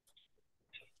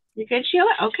 You good,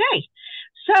 Sheila? Okay.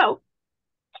 So,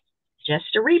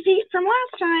 just a repeat from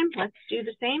last time. Let's do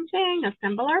the same thing.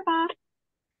 Assemble our box.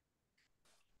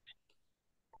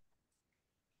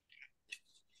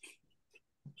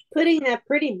 Putting that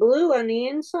pretty blue on the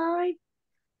inside?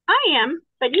 I am,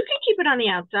 but you can keep it on the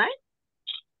outside.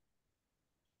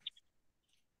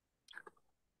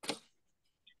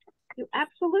 You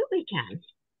absolutely can.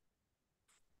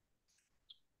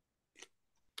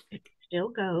 It still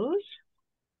goes.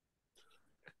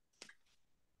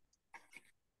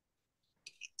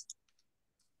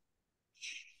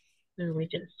 So we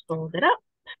just fold it up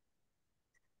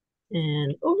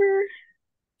and over,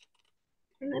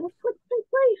 and then it flips in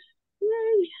place.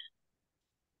 Yay!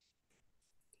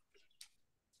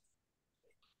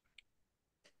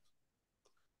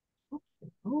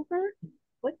 Over,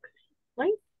 flicks,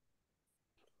 right?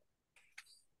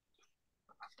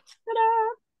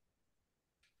 Ta-da!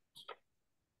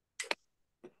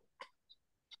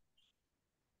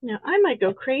 Now I might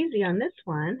go crazy on this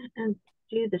one and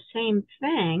do the same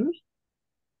thing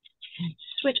and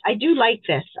switch. I do like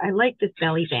this. I like this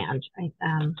belly band.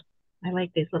 I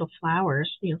like these little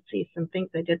flowers. You'll see some things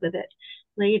I did with it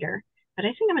later. But I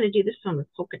think I'm going to do this one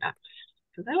with polka dots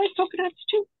because I like polka dots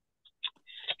too.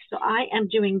 So I am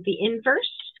doing the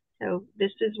inverse. So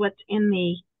this is what's in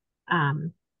the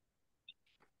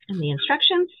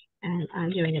instructions, and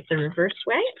I'm doing it the reverse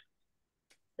way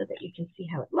so that you can see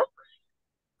how it looks.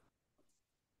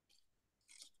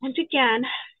 And again,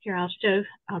 here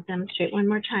I'll demonstrate one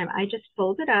more time. I just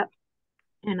fold it up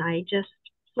and I just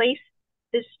place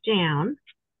this down,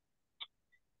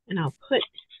 and I'll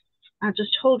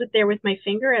just hold it there with my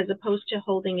finger as opposed to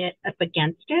holding it up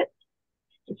against it.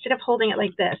 Instead of holding it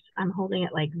like this, I'm holding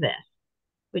it like this,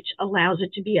 which allows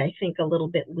it to be, I think, a little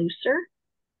bit looser.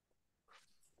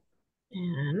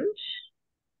 And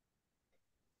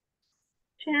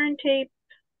tear and tape.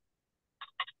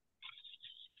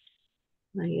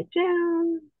 Lay it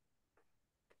down.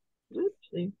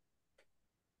 Oopsie.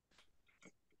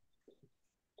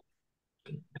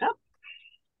 It up.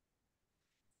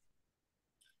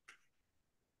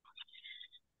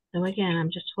 So again, I'm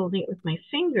just holding it with my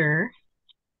finger,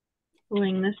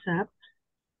 pulling this up,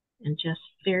 and just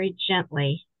very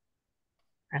gently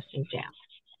pressing down.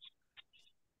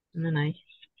 And then I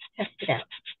test it out.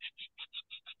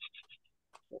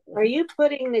 Are you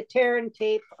putting the tear and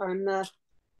tape on the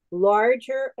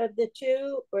larger of the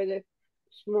two or the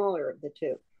smaller of the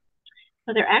two?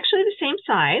 Well, they're actually the same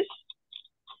size,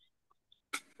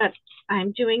 but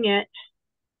I'm doing it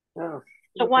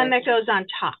the one that goes on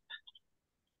top.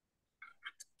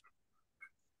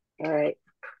 All right.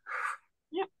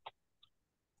 Yep.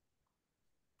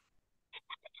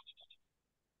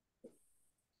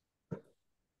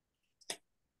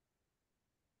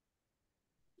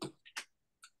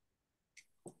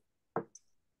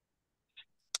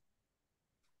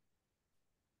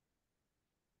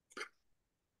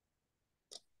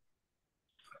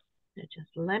 So just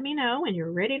let me know when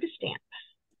you're ready to stamp.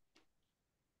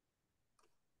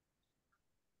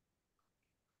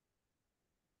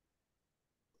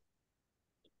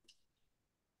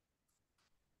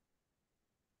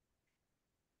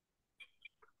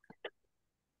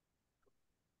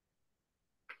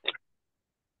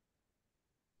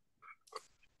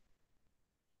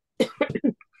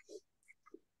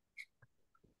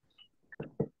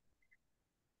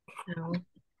 So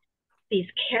these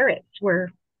carrots were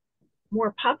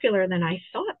more popular than I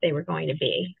thought they were going to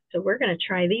be. So we're going to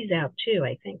try these out too,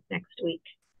 I think, next week.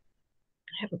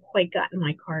 I haven't quite gotten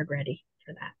my card ready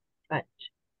for that, but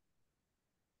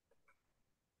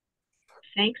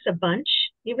thanks a bunch.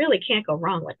 You really can't go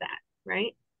wrong with that,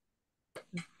 right?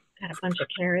 Got a bunch of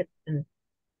carrots and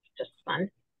it's just fun. Are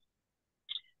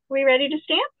we ready to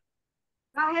stamp?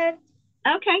 Go ahead.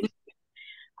 Okay.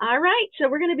 All right. So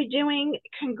we're going to be doing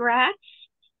congrats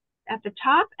at the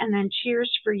top and then cheers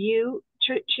for you,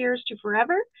 cheers to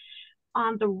forever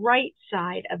on the right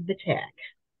side of the tag.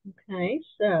 Okay.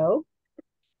 So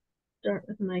start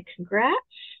with my congrats.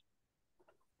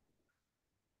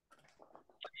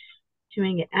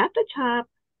 Doing it at the top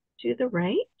to the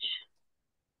right.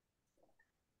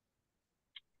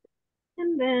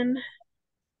 And then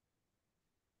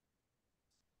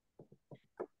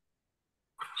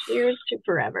Cheers to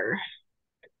forever.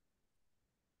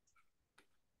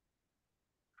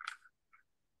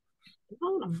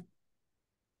 Bottom.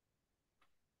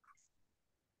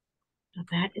 So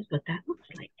that is what that looks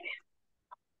like.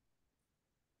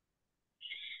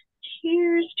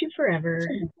 Cheers to forever.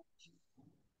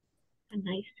 A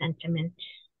nice sentiment.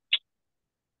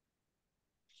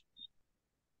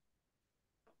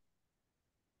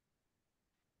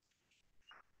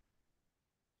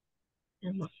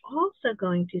 And we're also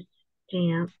going to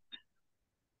stamp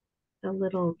the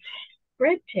little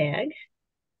bread tag,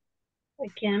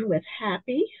 again with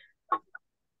happy,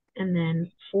 and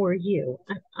then for you.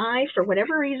 And I, for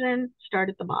whatever reason, start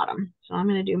at the bottom. So I'm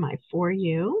going to do my for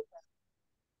you.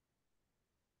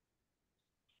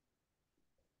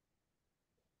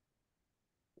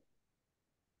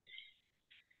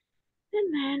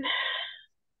 And then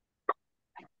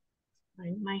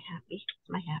my happy,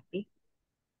 my happy.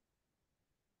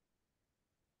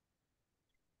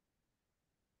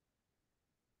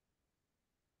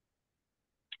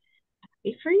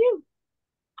 Happy for you.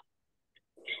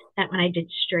 That one I did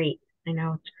straight. I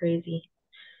know it's crazy,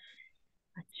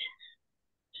 but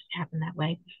it just happened that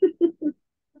way.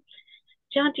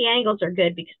 Jaunty angles are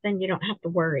good because then you don't have to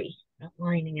worry about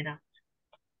lining it up.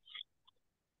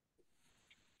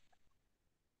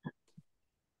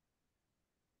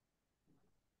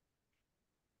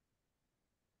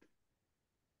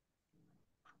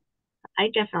 I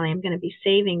definitely am going to be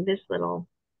saving this little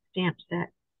stamp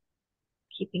set,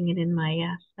 keeping it in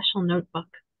my special notebook.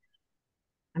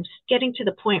 I'm just getting to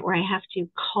the point where I have to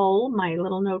cull my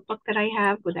little notebook that I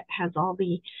have that has all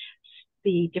the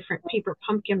different paper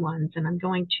pumpkin ones, and I'm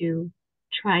going to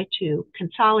try to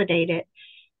consolidate it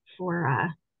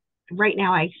for right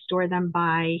now. I store them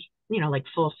by, like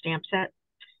full stamp set.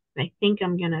 I think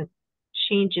I'm going to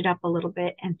change it up a little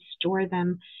bit and store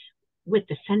them with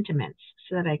the sentiments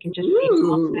so that I can just save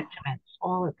all sentiments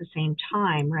all at the same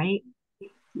time, right?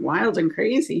 Wild and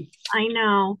crazy. I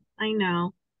know.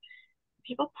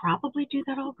 People probably do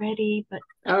that already, but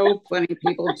oh, plenty of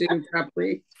people do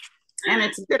probably. And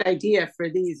it's a good idea for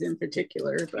these in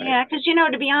particular. But yeah, because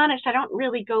to be honest, I don't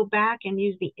really go back and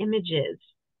use the images,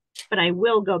 but I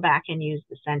will go back and use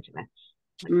the sentiments.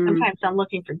 Like sometimes I'm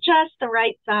looking for just the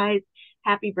right size.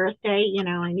 Happy birthday,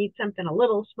 I need something a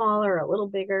little smaller, a little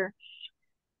bigger.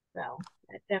 So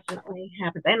that definitely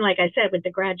happens. And like I said, with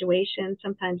the graduation,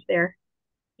 sometimes they're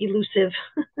elusive.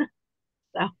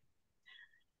 So,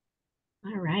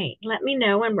 all right. Let me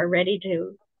know when we're ready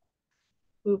to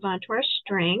move on to our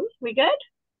string. We good?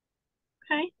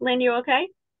 Okay. Lynn, you okay?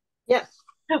 Yes.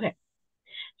 Okay.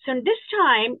 So this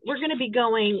time we're going to be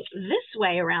going this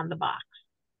way around the box,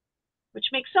 which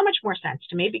makes so much more sense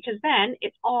to me because then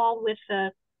it's all with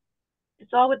the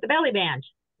belly band.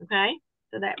 Okay.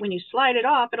 So that when you slide it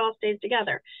off, it all stays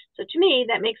together. So to me,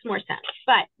 that makes more sense.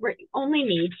 But we only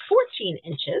need 14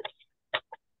 inches.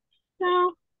 So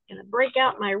I'm going to break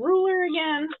out my ruler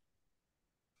again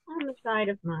on the side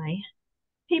of my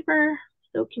paper.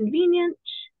 So convenient.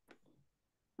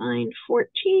 Line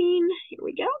 14. Here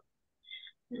we go.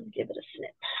 And give it a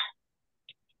snip.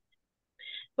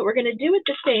 But we're going to do it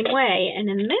the same way. And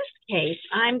in this case,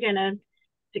 I'm going to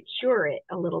secure it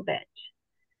a little bit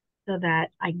so that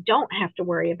I don't have to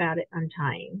worry about it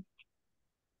untying.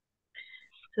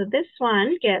 So this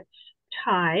one gets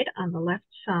tied on the left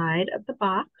side of the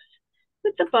box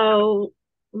with the bow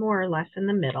more or less in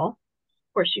the middle.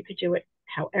 Of course, you could do it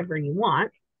however you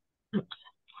want. Oops.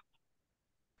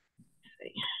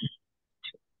 Let's see.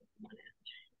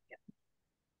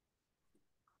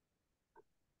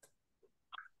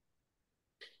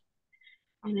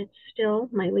 And it's still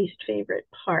my least favorite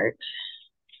part,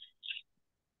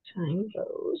 tying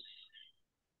bows.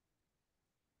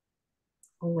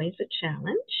 Always a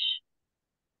challenge.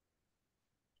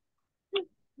 That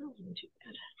wasn't too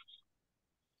bad.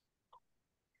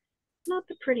 Not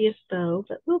the prettiest bow,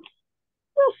 but we'll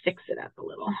fix it up a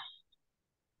little.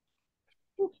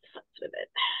 We'll futz with it.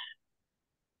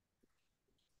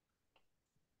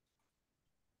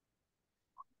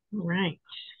 All right.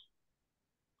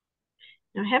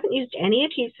 Now I haven't used any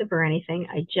adhesive or anything.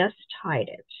 I just tied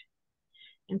it.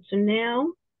 And so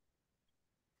now,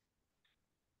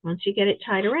 once you get it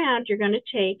tied around, you're going to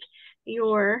take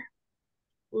your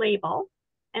label.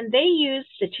 And they use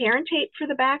the tear and tape for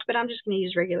the back, but I'm just going to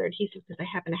use regular adhesive because I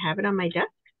happen to have it on my desk.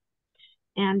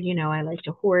 And, I like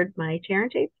to hoard my tear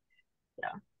and tape. So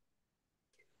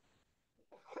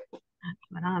that's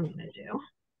what I'm going to do.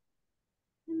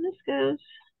 And this goes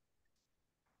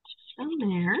just on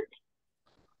there.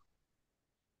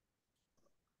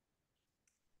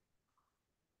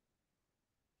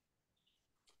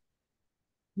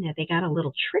 Yeah, they got a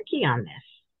little tricky on this.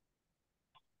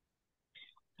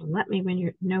 So let me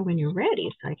know when you're ready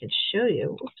so I can show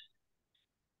you. Oops.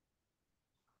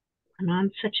 I'm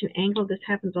on such an angle, this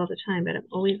happens all the time, but I'm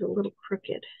always a little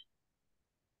crooked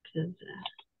because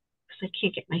I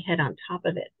can't get my head on top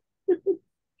of it.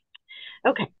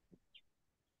 Okay.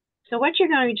 So what you're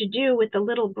going to do with the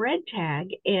little bread tag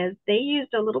is they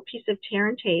used a little piece of tear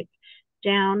and tape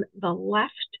down the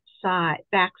left side,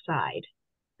 back side.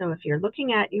 So if you're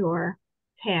looking at your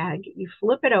tag, you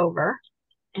flip it over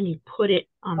and you put it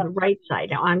on the right side.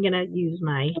 Now I'm going to use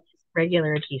my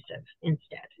regular adhesive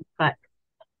instead, but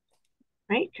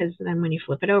right? Because then when you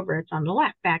flip it over, it's on the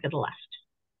left, back of the left,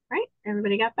 right?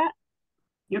 Everybody got that?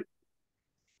 Yep.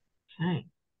 Okay.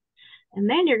 And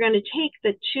then you're going to take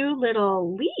the two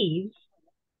little leaves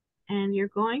and you're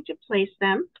going to place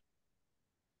them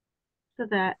so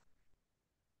that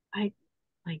like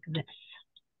this.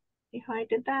 See how I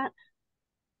did that?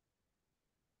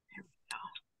 There we go.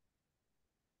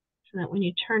 So that when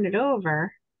you turn it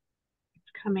over,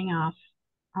 it's coming off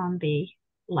on the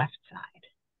left side.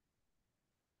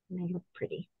 And they look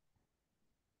pretty.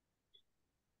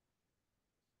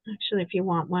 Actually, if you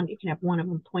want one, you can have one of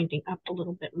them pointing up a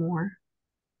little bit more.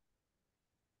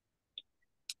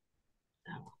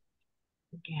 So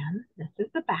again, this is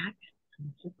the back, and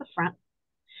this is the front.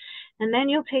 And then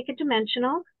you'll take a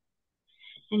dimensional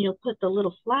and you'll put the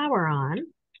little flower on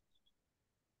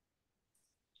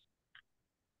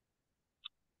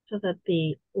so that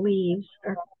the leaves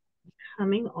are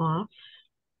coming off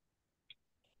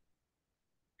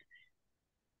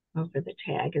over the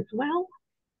tag as well.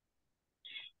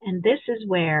 And this is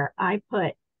where I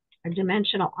put a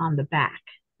dimensional on the back.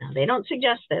 Now, they don't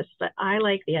suggest this, but I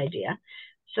like the idea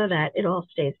so that it all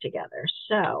stays together.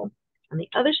 So on the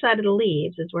other side of the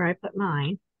leaves is where I put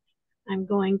mine. I'm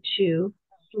going to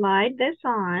slide this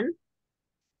on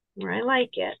where I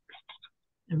like it.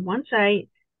 And once I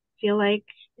feel like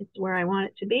it's where I want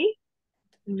it to be,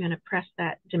 I'm going to press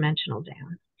that dimensional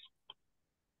down.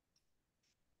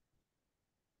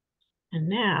 And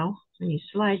now, when you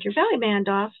slide your belly band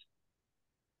off,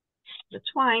 the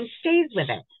twine stays with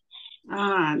it.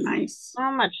 Ah, nice.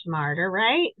 So much smarter,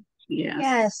 right? Yes.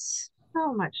 Yes.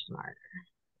 So much smarter.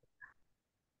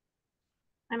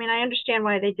 I mean, I understand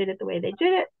why they did it the way they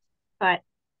did it, but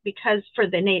because for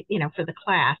the for the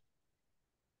class,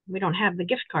 we don't have the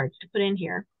gift cards to put in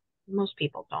here. Most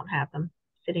people don't have them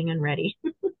sitting and ready.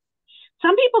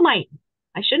 Some people might.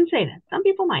 I shouldn't say that. Some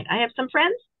people might. I have some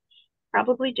friends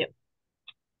probably do.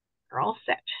 They're all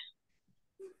set.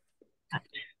 But,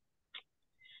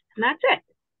 and that's it.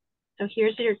 So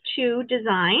here's your two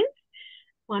designs,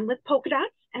 one with polka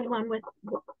dots and one with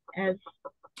as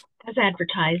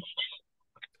advertised.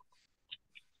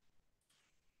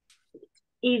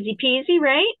 Easy peasy,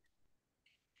 right?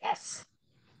 Yes.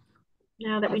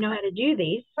 Now that we know how to do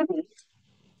these,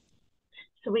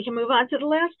 so we can move on to the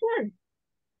last one.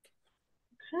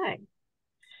 Okay.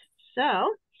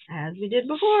 So, as we did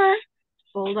before,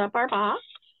 fold up our box.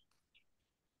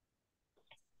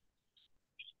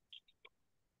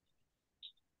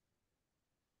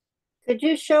 Could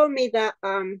you show me the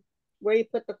where you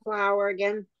put the flower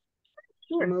again?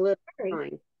 Sure. I'm a little Sorry.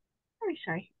 behind.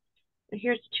 Sorry. So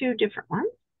here's two different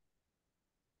ones.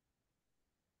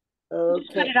 Okay.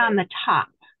 Just put it on the top.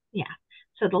 Yeah.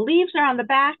 So the leaves are on the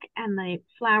back and the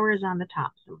flowers on the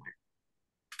top somewhere.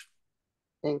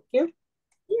 Thank you.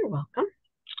 You're welcome.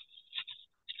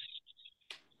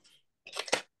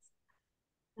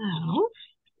 So,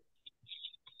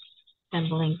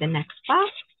 assembling the next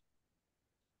box.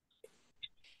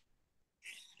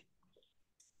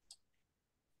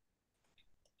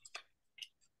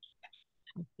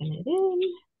 Tucking it in,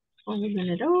 folding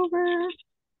it over.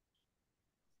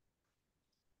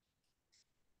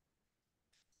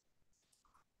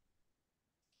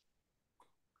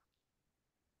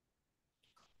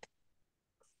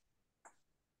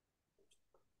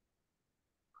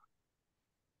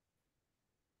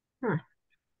 Huh.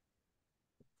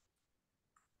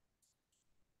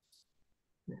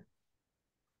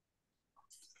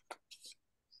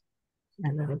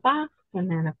 Another box,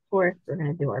 and then of course we're going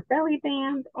to do our belly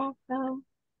band also. And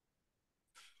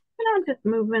I'm just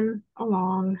moving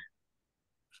along.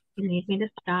 If you need me to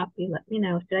stop, you let me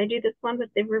know. Did I do this one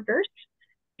with the reverse?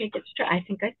 Make it straight. I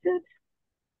think I did.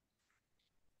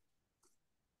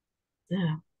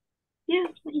 No. Yeah,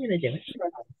 I'm going to do it.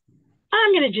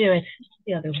 I'm going to do it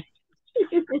the other way.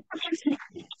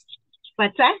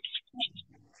 What's that? I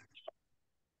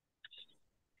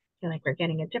feel like we're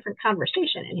getting a different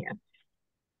conversation in here.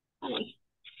 Funny.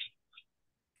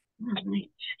 All right.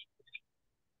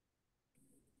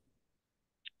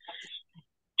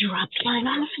 dropped mine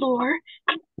on the floor.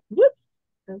 Whoops,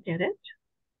 go get it.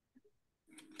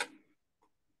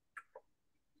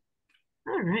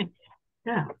 All right,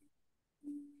 so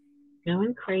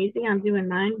going crazy. I'm doing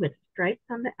mine with stripes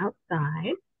on the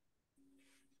outside.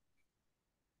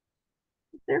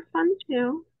 They're fun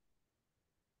too.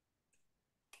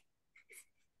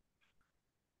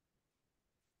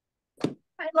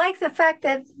 I like the fact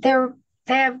that they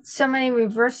have so many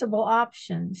reversible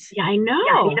options. Yeah, I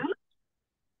know.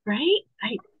 Right?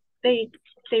 They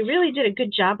really did a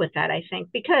good job with that, I think,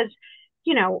 because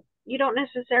you don't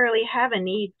necessarily have a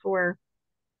need for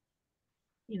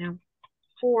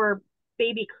for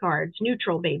baby cards,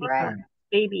 neutral baby Right. cards,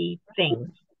 baby things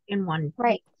in one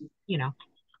Right.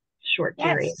 short Yes.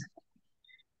 period.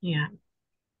 Yeah.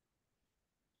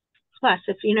 Plus,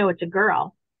 if it's a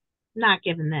girl, not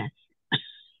giving this.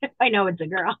 If I know it's a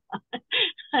girl,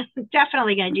 I'm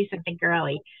definitely gonna do something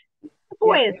girly. A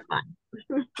boy is fun.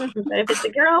 But if it's a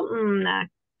girl, nah,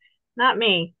 not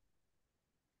me.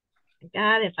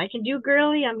 God, if I can do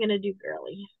girly, I'm gonna do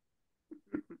girly.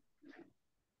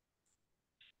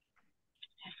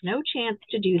 Have no chance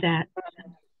to do that.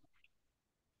 So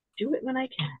do it when I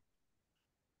can.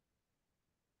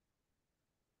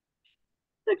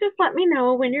 So just let me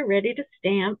know when you're ready to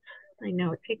stamp. I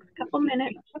know it takes a couple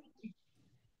minutes.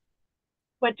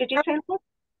 What did you say?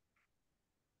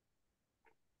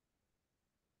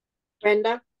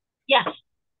 Brenda, Yes,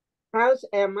 how's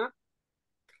Emma?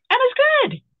 Emma's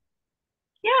good.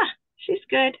 Yeah, she's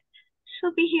good.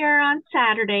 She'll be here on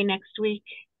Saturday next week.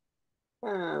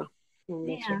 Oh,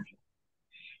 Yeah.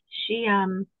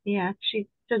 She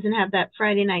doesn't have that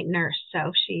Friday night nurse,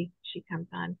 so she comes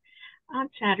on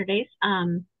Saturdays.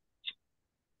 What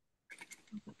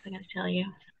was I gonna tell you?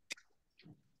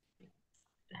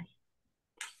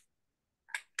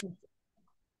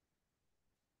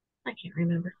 I can't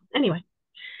remember. Anyway.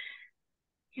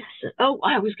 Yes. Oh,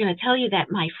 I was gonna tell you that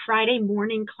my Friday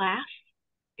morning class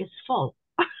is full.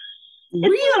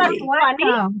 Really? Funny?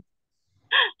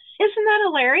 Isn't that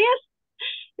hilarious?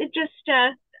 It just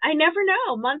I never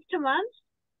know, month to month.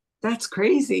 That's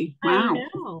crazy.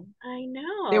 Wow. I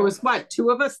know. There was what,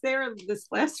 2 of us there this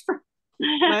last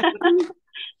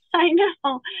I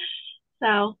know.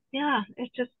 So yeah,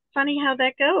 it's just funny how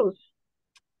that goes.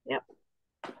 Yep.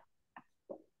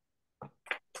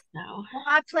 No. Well,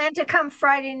 I plan to come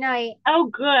Friday night. Oh,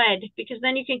 good, because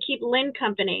then you can keep Lynn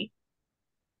company.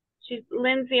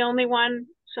 Lynn's the only one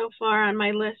so far on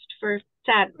my list for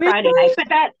Friday night, but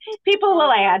that people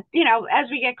will add, as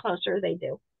we get closer, they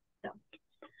do. So,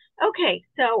 okay,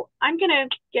 so I'm gonna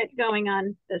get going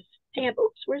on this stamp.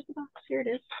 Oops, where's the box? Here it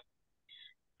is.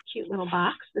 Cute little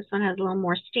box. This one has a little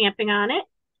more stamping on it.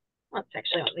 Well, it's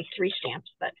actually only 3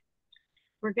 stamps, but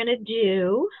we're gonna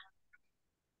do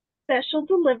special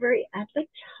delivery at the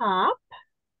top.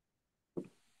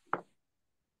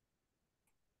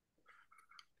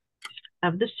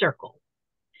 Of the circle.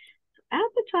 At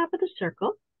the top of the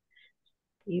circle,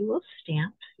 you will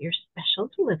stamp your special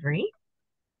delivery.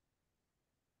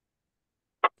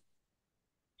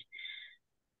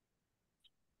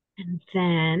 And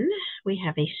then we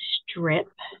have a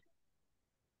strip,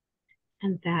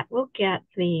 and that will get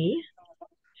the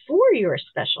for your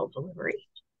special delivery.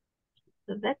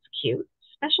 So that's cute.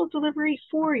 Special delivery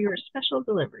for your special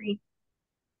delivery.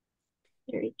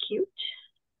 Very cute.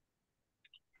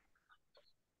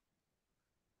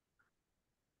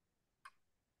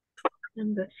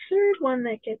 And the third one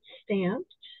that gets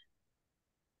stamped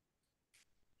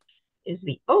is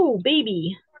the oh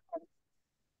baby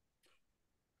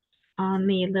on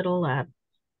the little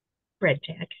bread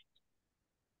tag.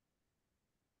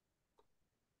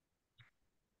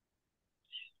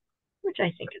 Which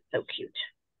I think is so cute.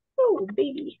 Oh,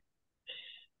 baby.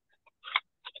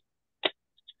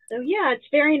 So yeah, it's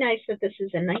very nice that this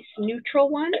is a nice neutral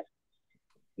one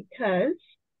because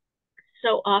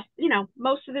so often,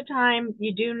 most of the time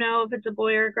you do know if it's a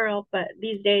boy or a girl, but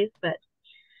these days, but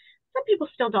some people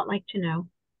still don't like to know.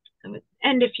 So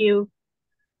and if you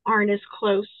aren't as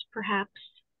close, perhaps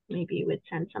maybe you would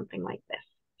send something like this.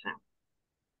 So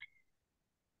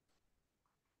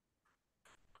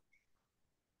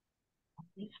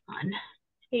always fun.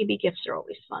 Baby gifts are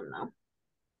always fun though.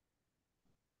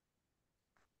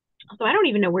 Although I don't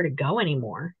even know where to go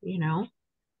anymore,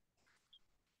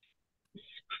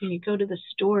 When you go to the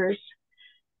stores,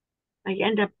 I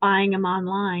end up buying them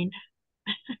online.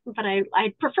 But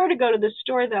I prefer to go to the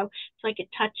store though, so I could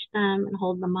touch them and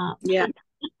hold them up. Yeah.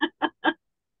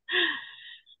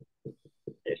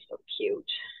 They're so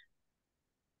cute.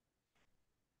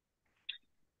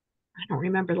 I don't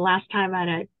remember the last time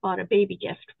I bought a baby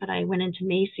gift, but I went into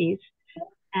Macy's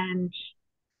and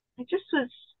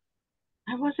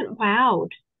I wasn't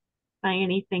wowed by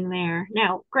anything there.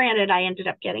 Now, granted, I ended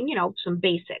up getting, some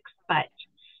basics, but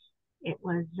it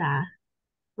was a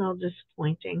little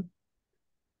disappointing.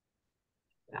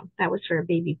 So that was for a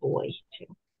baby boy too.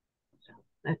 So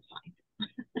that's fine.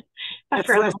 But That's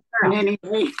for a less little fun girl,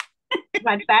 anyway.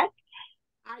 what's that?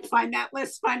 I find that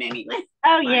less fun anyway.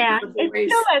 Oh Mine yeah, for the it's boys.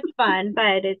 still as fun,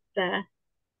 but it's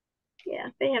yeah,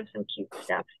 they have some cute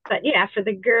stuff. But yeah, for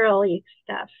the girly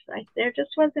stuff, there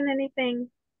just wasn't anything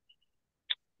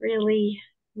really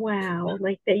wow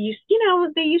like they used,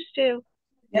 they used to.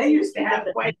 They used to have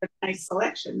quite a nice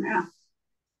selection now.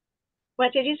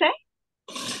 What did you say?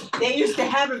 They used to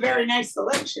have a very nice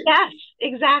selection. Yes,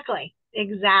 exactly.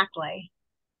 Exactly.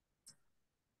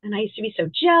 And I used to be so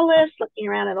jealous looking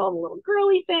around at all the little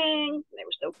girly things. They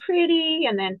were so pretty.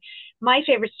 And then my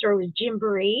favorite store was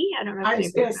Gymboree. I don't know if I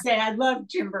was going to say, I love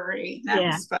Gymboree. That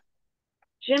was fun.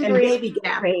 Gymboree and Baby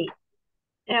Gap. Great.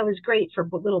 And it was great for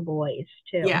little boys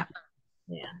too. Yeah.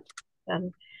 Yeah.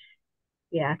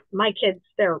 Yeah. My kids,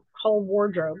 their whole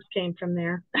wardrobes came from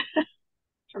there,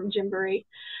 from Gymboree.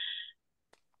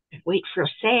 I'd wait for a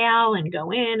sale and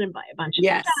go in and buy a bunch of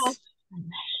stuff.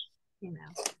 And,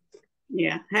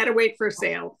 Yeah, had to wait for a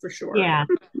sale for sure. Yeah,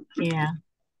 yeah.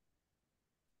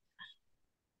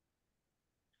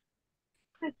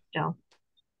 But still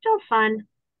fun.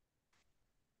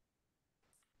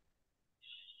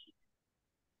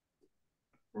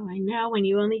 So I know when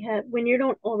you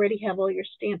don't already have all your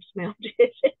stamps mounted,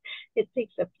 it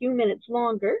takes a few minutes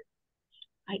longer.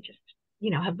 I just,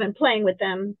 have been playing with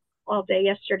them all day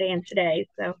yesterday and today,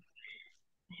 so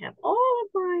I have all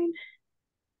of mine.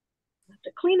 I have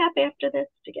to clean up after this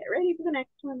to get ready for the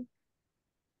next one.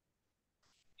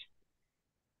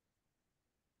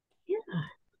 Yeah.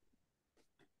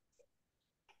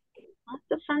 Lots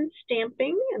of fun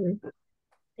stamping and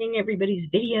seeing everybody's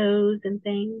videos and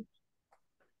things.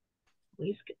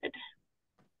 Always good.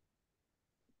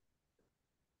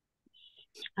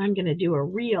 I'm going to do a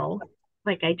reel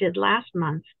like I did last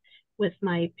month with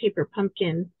my Paper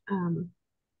Pumpkin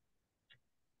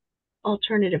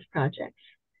alternative projects.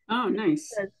 Oh,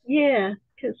 nice. Yeah,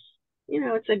 because,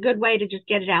 it's a good way to just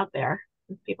get it out there.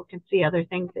 And people can see other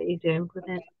things that you do with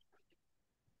it.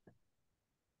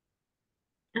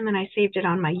 And then I saved it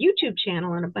on my YouTube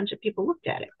channel and a bunch of people looked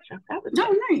at it. So that was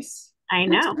good. Nice. I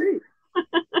know.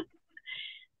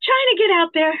 Trying to get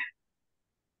out there.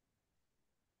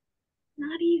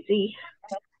 Not easy.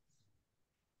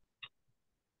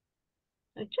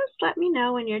 So just let me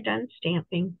know when you're done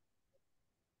stamping.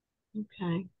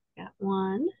 Okay, got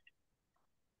one.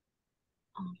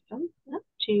 Awesome. That's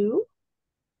two.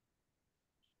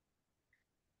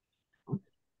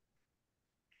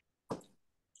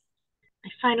 I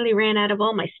finally ran out of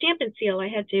all my Stampin' Seal. I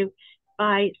had to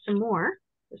buy some more.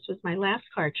 This was my last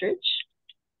cartridge.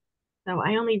 So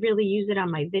I only really use it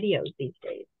on my videos these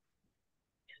days,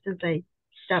 since I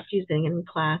stopped using it in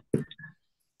class.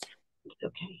 It's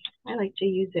okay. I like to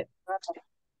use it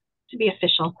to be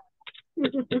official.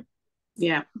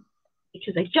 Yeah.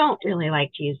 Because I don't really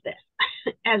like to use this,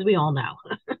 as we all know.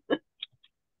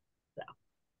 So,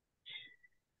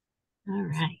 all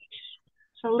right.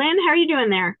 So Lynn, how are you doing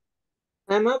there?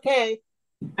 I'm okay.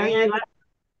 Are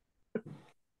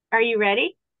you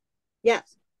ready?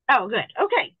 Yes. Oh, good.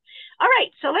 Okay. All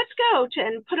right. So let's go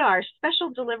and put our special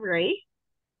delivery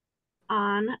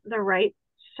on the right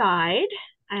side.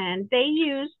 And they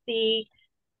use the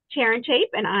tear and tape,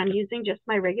 and I'm using just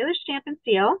my regular Stampin'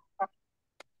 Seal.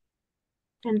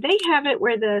 And they have it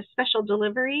where the special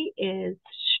delivery is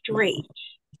straight.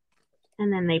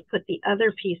 And then they put the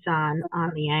other piece on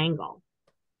the angle.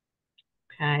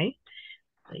 Okay.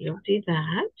 So you'll do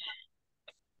that.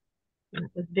 And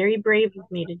it was very brave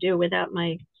of me to do without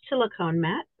my silicone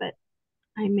mat, but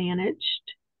I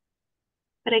managed.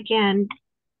 But again,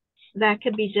 that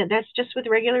could be, that's just with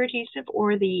regular adhesive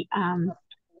or the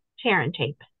tear and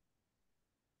tape.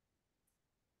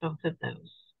 Both of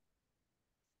those.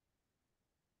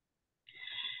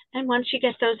 And once you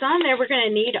get those on there, we're going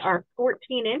to need our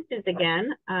 14 inches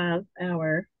again of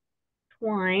our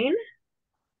twine.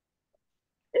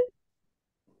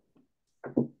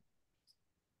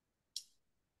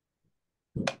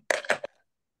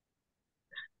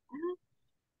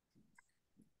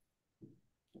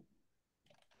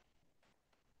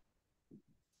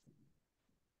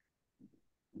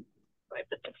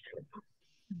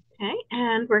 Okay,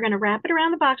 and we're going to wrap it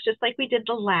around the box just like we did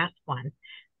the last one.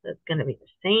 So it's going to be the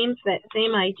same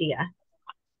idea.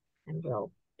 And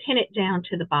we'll pin it down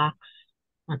to the box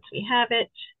once we have it.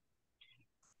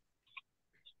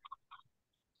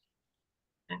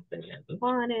 That's where we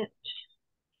want it.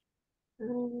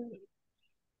 And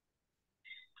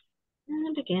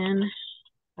again,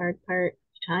 hard part,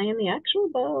 tying the actual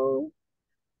bow.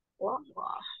 Blah,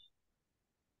 blah.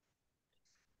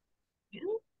 Yeah.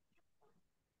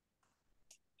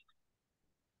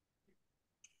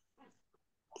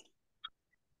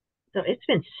 So it's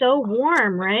been so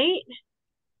warm, right?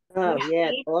 Oh,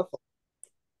 yeah, it's awful.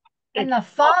 And the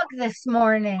fog this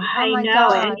morning. Oh I my know,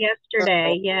 God. and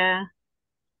yesterday, yeah.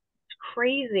 It's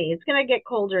crazy. It's gonna get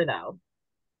colder though.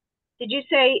 Did you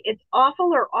say it's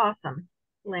awful or awesome,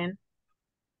 Lynn?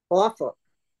 Awful.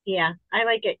 Yeah, I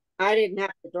like it. I didn't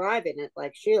have to drive in it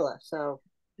like Sheila, so.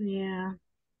 Yeah.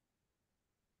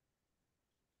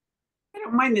 I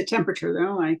don't mind the temperature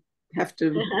though. I have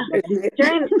to admit.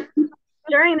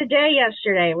 during the day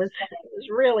yesterday it was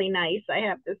really nice, I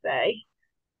have to say.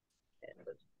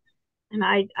 And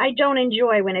I don't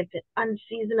enjoy when it's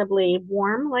unseasonably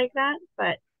warm like that,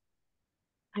 but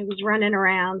I was running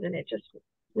around and it just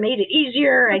made it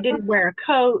easier. I didn't wear a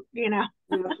coat, you know.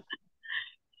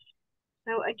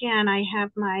 So again, I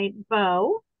have my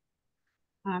bow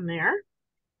on there,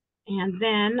 and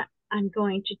then I'm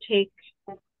going to take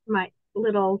my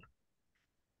little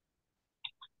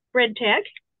thread tag,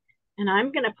 and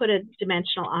I'm going to put a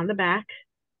dimensional on the back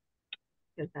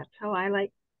because that's how I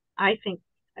think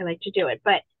I like to do it.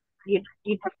 But it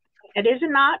is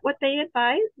not what they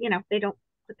advise. You know, they don't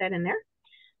put that in there.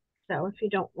 So if you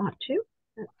don't want to,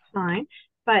 that's fine.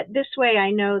 But this way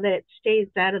I know that it stays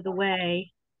out of the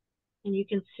way, and you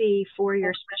can see for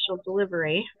your special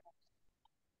delivery.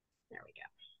 There we go.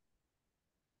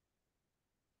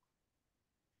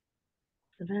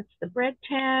 So that's the bread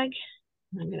tag.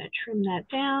 I'm going to trim that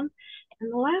down.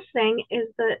 And the last thing is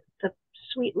the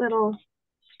sweet little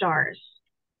stars.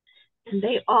 And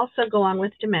they also go on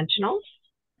with dimensionals.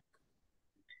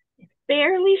 It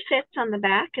barely fits on the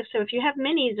back. So if you have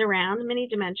minis around, mini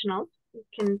dimensionals, you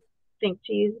can think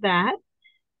to use that.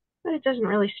 But it doesn't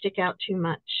really stick out too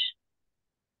much.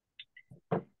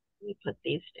 Let me put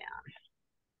these down.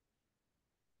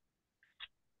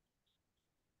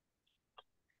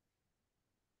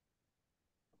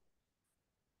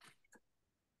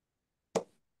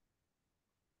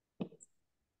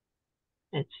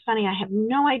 It's funny, I have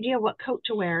no idea what coat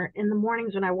to wear in the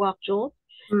mornings when I walk Jules.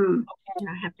 And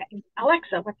I have to,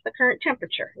 Alexa, what's the current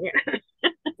temperature? Yeah.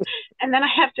 And then I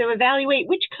have to evaluate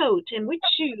which coat and which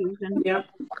shoes. And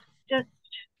just,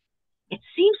 it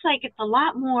seems like it's a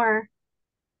lot more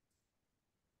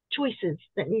choices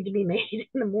that need to be made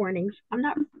in the mornings. I'm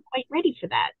not quite ready for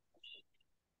that.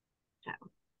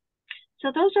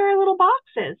 So those are our little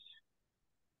boxes.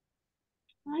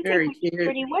 I think we did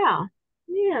pretty well.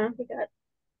 Yeah,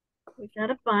 we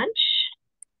got a bunch.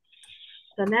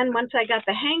 So then once I got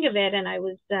the hang of it, and I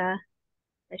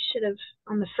should have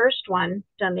on the first one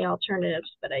done the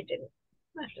alternatives, but I didn't.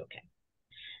 That's okay.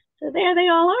 So there they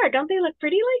all are. Don't they look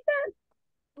pretty like that?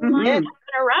 Lined up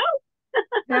in a row.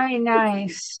 Very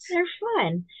nice. They're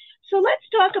fun. So let's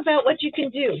talk about what you can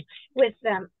do with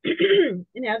them.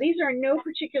 Now, these are in no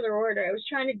particular order. I was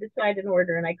trying to decide an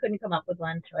order, and I couldn't come up with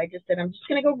one, so I just said, I'm just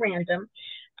going to go random.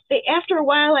 After a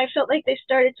while, I felt like they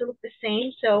started to look the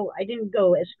same, so I didn't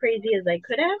go as crazy as I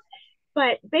could have.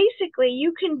 But basically,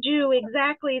 you can do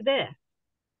exactly this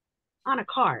on a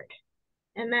card,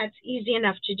 and that's easy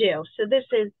enough to do. So this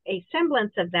is a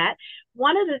semblance of that.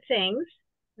 One of the things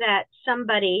that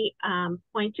somebody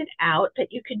pointed out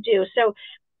that you could do, so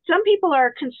some people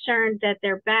are concerned that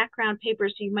their background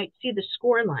papers, you might see the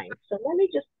score lines. So let me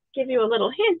just give you a little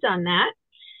hint on that.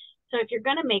 So if you're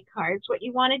going to make cards, what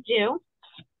you want to do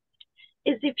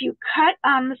is if you cut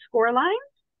on the score lines,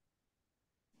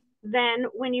 then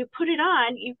when you put it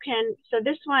on, you can, so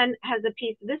this one has a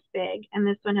piece this big, and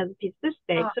this one has a piece this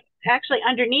big. So actually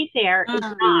underneath there is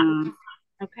not,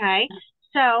 okay?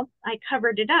 So I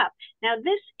covered it up. Now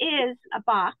this is a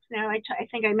box. Now I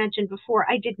think I mentioned before,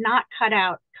 I did not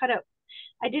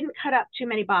I didn't cut up too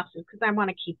many boxes because I want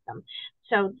to keep them.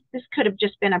 So this could have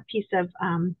just been a piece of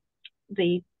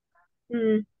the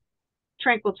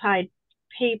Tranquil Tide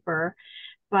paper,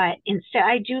 but instead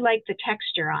I do like the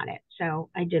texture on it. So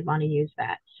I did want to use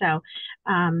that. So,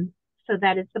 so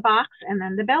that is the box, and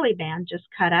then the belly band just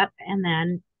cut up and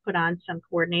then put on some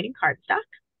coordinating cardstock.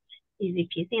 Easy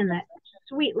peasy, and that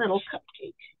sweet little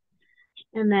cupcake.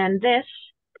 And then this,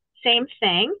 same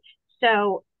thing.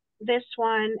 So this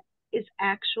one is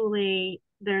actually,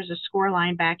 there's a score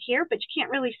line back here, but you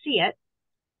can't really see it.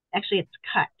 Actually, it's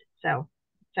cut. So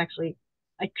it's actually,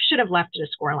 I should have left it a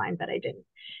score line, but I didn't.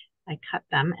 I cut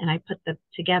them and I put them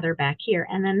together back here.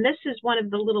 And then this is one of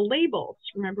the little labels.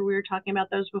 Remember we were talking about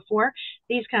those before?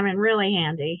 These come in really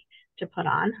handy to put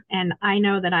on. And I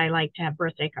know that I like to have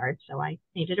birthday cards, so I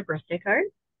needed a birthday card.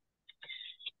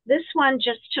 This one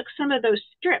just took some of those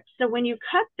strips. So when you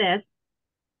cut this,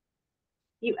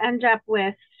 you end up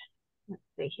with, let's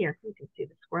see here, you can see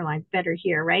the score lines better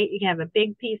here, right? You have a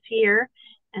big piece here,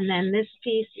 and then this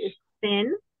piece is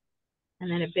thin,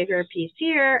 and then a bigger piece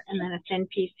here, and then a thin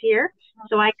piece here.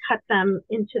 So I cut them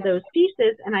into those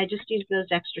pieces, and I just used those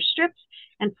extra strips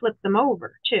and flipped them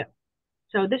over too.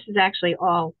 So this is actually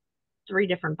all 3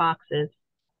 different boxes,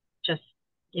 just,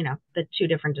 you know, the 2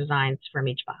 different designs from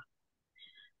each box.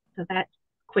 So that's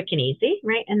quick and easy,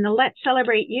 right? And the Let's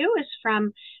Celebrate You is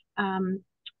from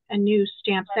a new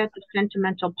stamp set, the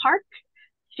Sentimental Park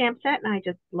stamp set, and I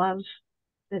just love,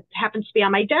 it happens to be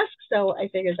on my desk, so I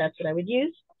figured that's what I would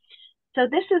use. So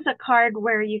this is a card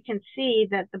where you can see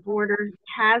that the border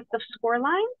has the score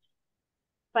lines,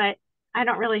 but I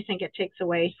don't really think it takes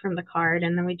away from the card.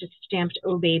 And then we just stamped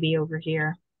Oh Baby over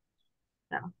here.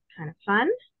 So kind of fun.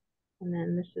 And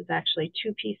then this is actually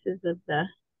 2 pieces of the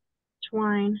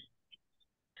twine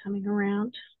coming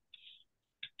around.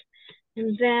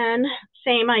 And then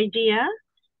same idea.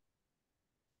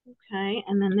 Okay,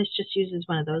 and then this just uses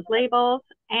one of those labels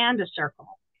and a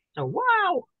circle. So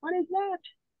wow, what is that?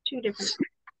 2 different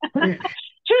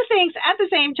 2 things at the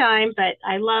same time, but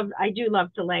I do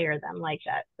love to layer them like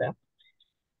that. So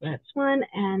that's one.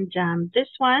 And this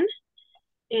one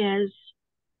is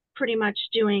pretty much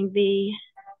doing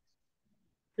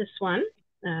this one.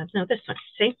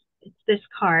 See, it's this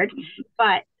card,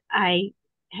 but I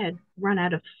had run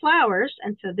out of flowers,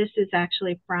 and so this is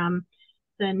actually from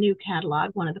the new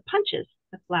catalog, one of the punches,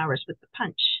 the flowers with the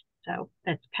punch. So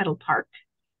that's Petal Park.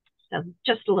 So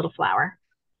just a little flower.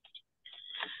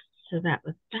 So that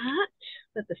was that,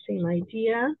 but the same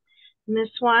idea. And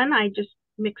this one, I just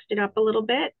mixed it up a little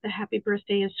bit. The Happy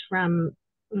Birthday is from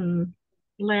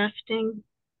Lasting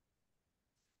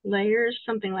Layers,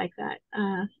 something like that,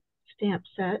 stamp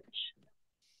set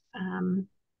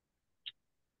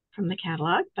from the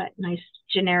catalog, but nice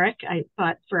generic. I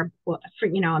thought for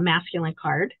you know, a masculine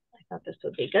card, I thought this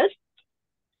would be good.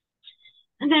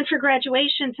 And then for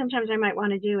graduation, sometimes I might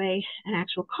want to do an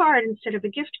actual card instead of a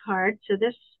gift card. So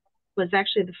this was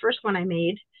actually the first one I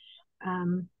made.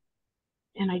 And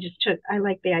I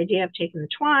like the idea of taking the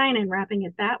twine and wrapping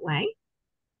it that way.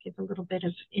 Give a little bit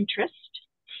of interest.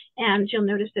 And you'll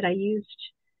notice that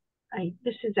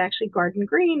this is actually garden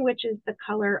green, which is the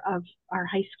color of our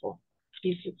high school.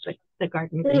 It's like the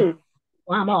garden green.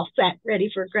 Well, I'm all set,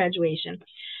 ready for graduation.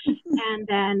 And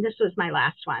then this was my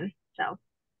last one. So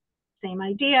same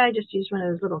idea. I just used one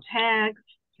of those little tags.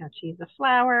 Got to use a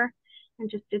flower and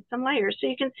just did some layers. So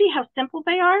you can see how simple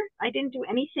they are. I didn't do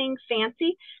anything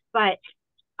fancy, but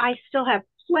I still have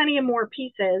plenty of more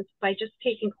pieces by just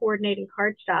taking coordinating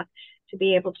cardstock to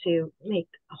be able to make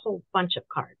a whole bunch of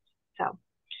cards. So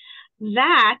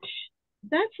that's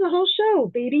the whole show,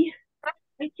 baby.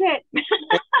 That's it.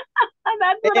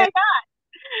 That's what I got.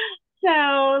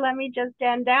 So let me just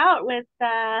end out with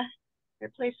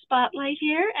Replace Spotlight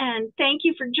here. And thank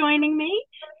you for joining me.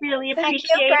 Really appreciate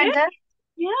Thank you, Brenda. it.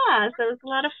 Yeah, so it was a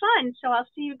lot of fun. So I'll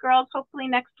see you girls hopefully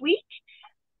next week.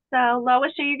 So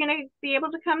Lois, are you going to be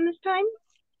able to come this time?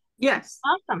 Yes.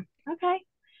 Awesome. Okay.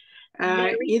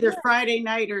 Either Friday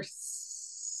night or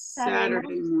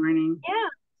Saturday morning. Yeah,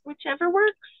 whichever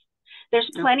works. There's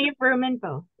plenty of room in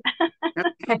both.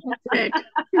 Okay.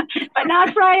 But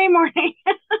not Friday morning.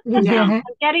 No. I'm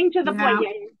getting to the point. I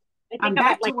think I'm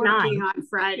back at like to working 9 on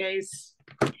Fridays.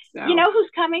 So. You know who's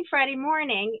coming Friday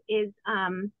morning is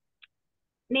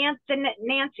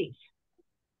Nancy's.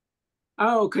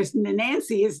 Oh, because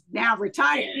Nancy is now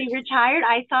retired. She retired?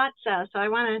 I thought so. So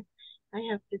I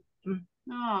have to.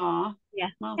 Oh. Yeah.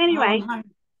 Well, anyway,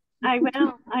 I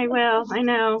will. I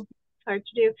know. It's hard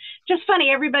to do. Just funny.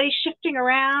 Everybody's shifting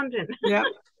around and yep.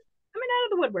 coming out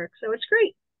of the woodwork. So it's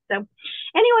great. So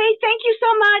anyway, thank you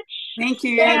so much. Thank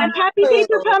you. And happy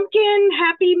Paper Pumpkin.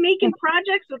 Happy making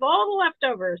projects with all the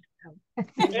leftovers.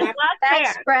 There's lots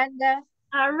Thanks, there. Brenda.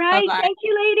 All right. Bye-bye. Thank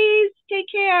you, ladies. Take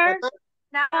care.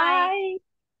 Bye. Bye.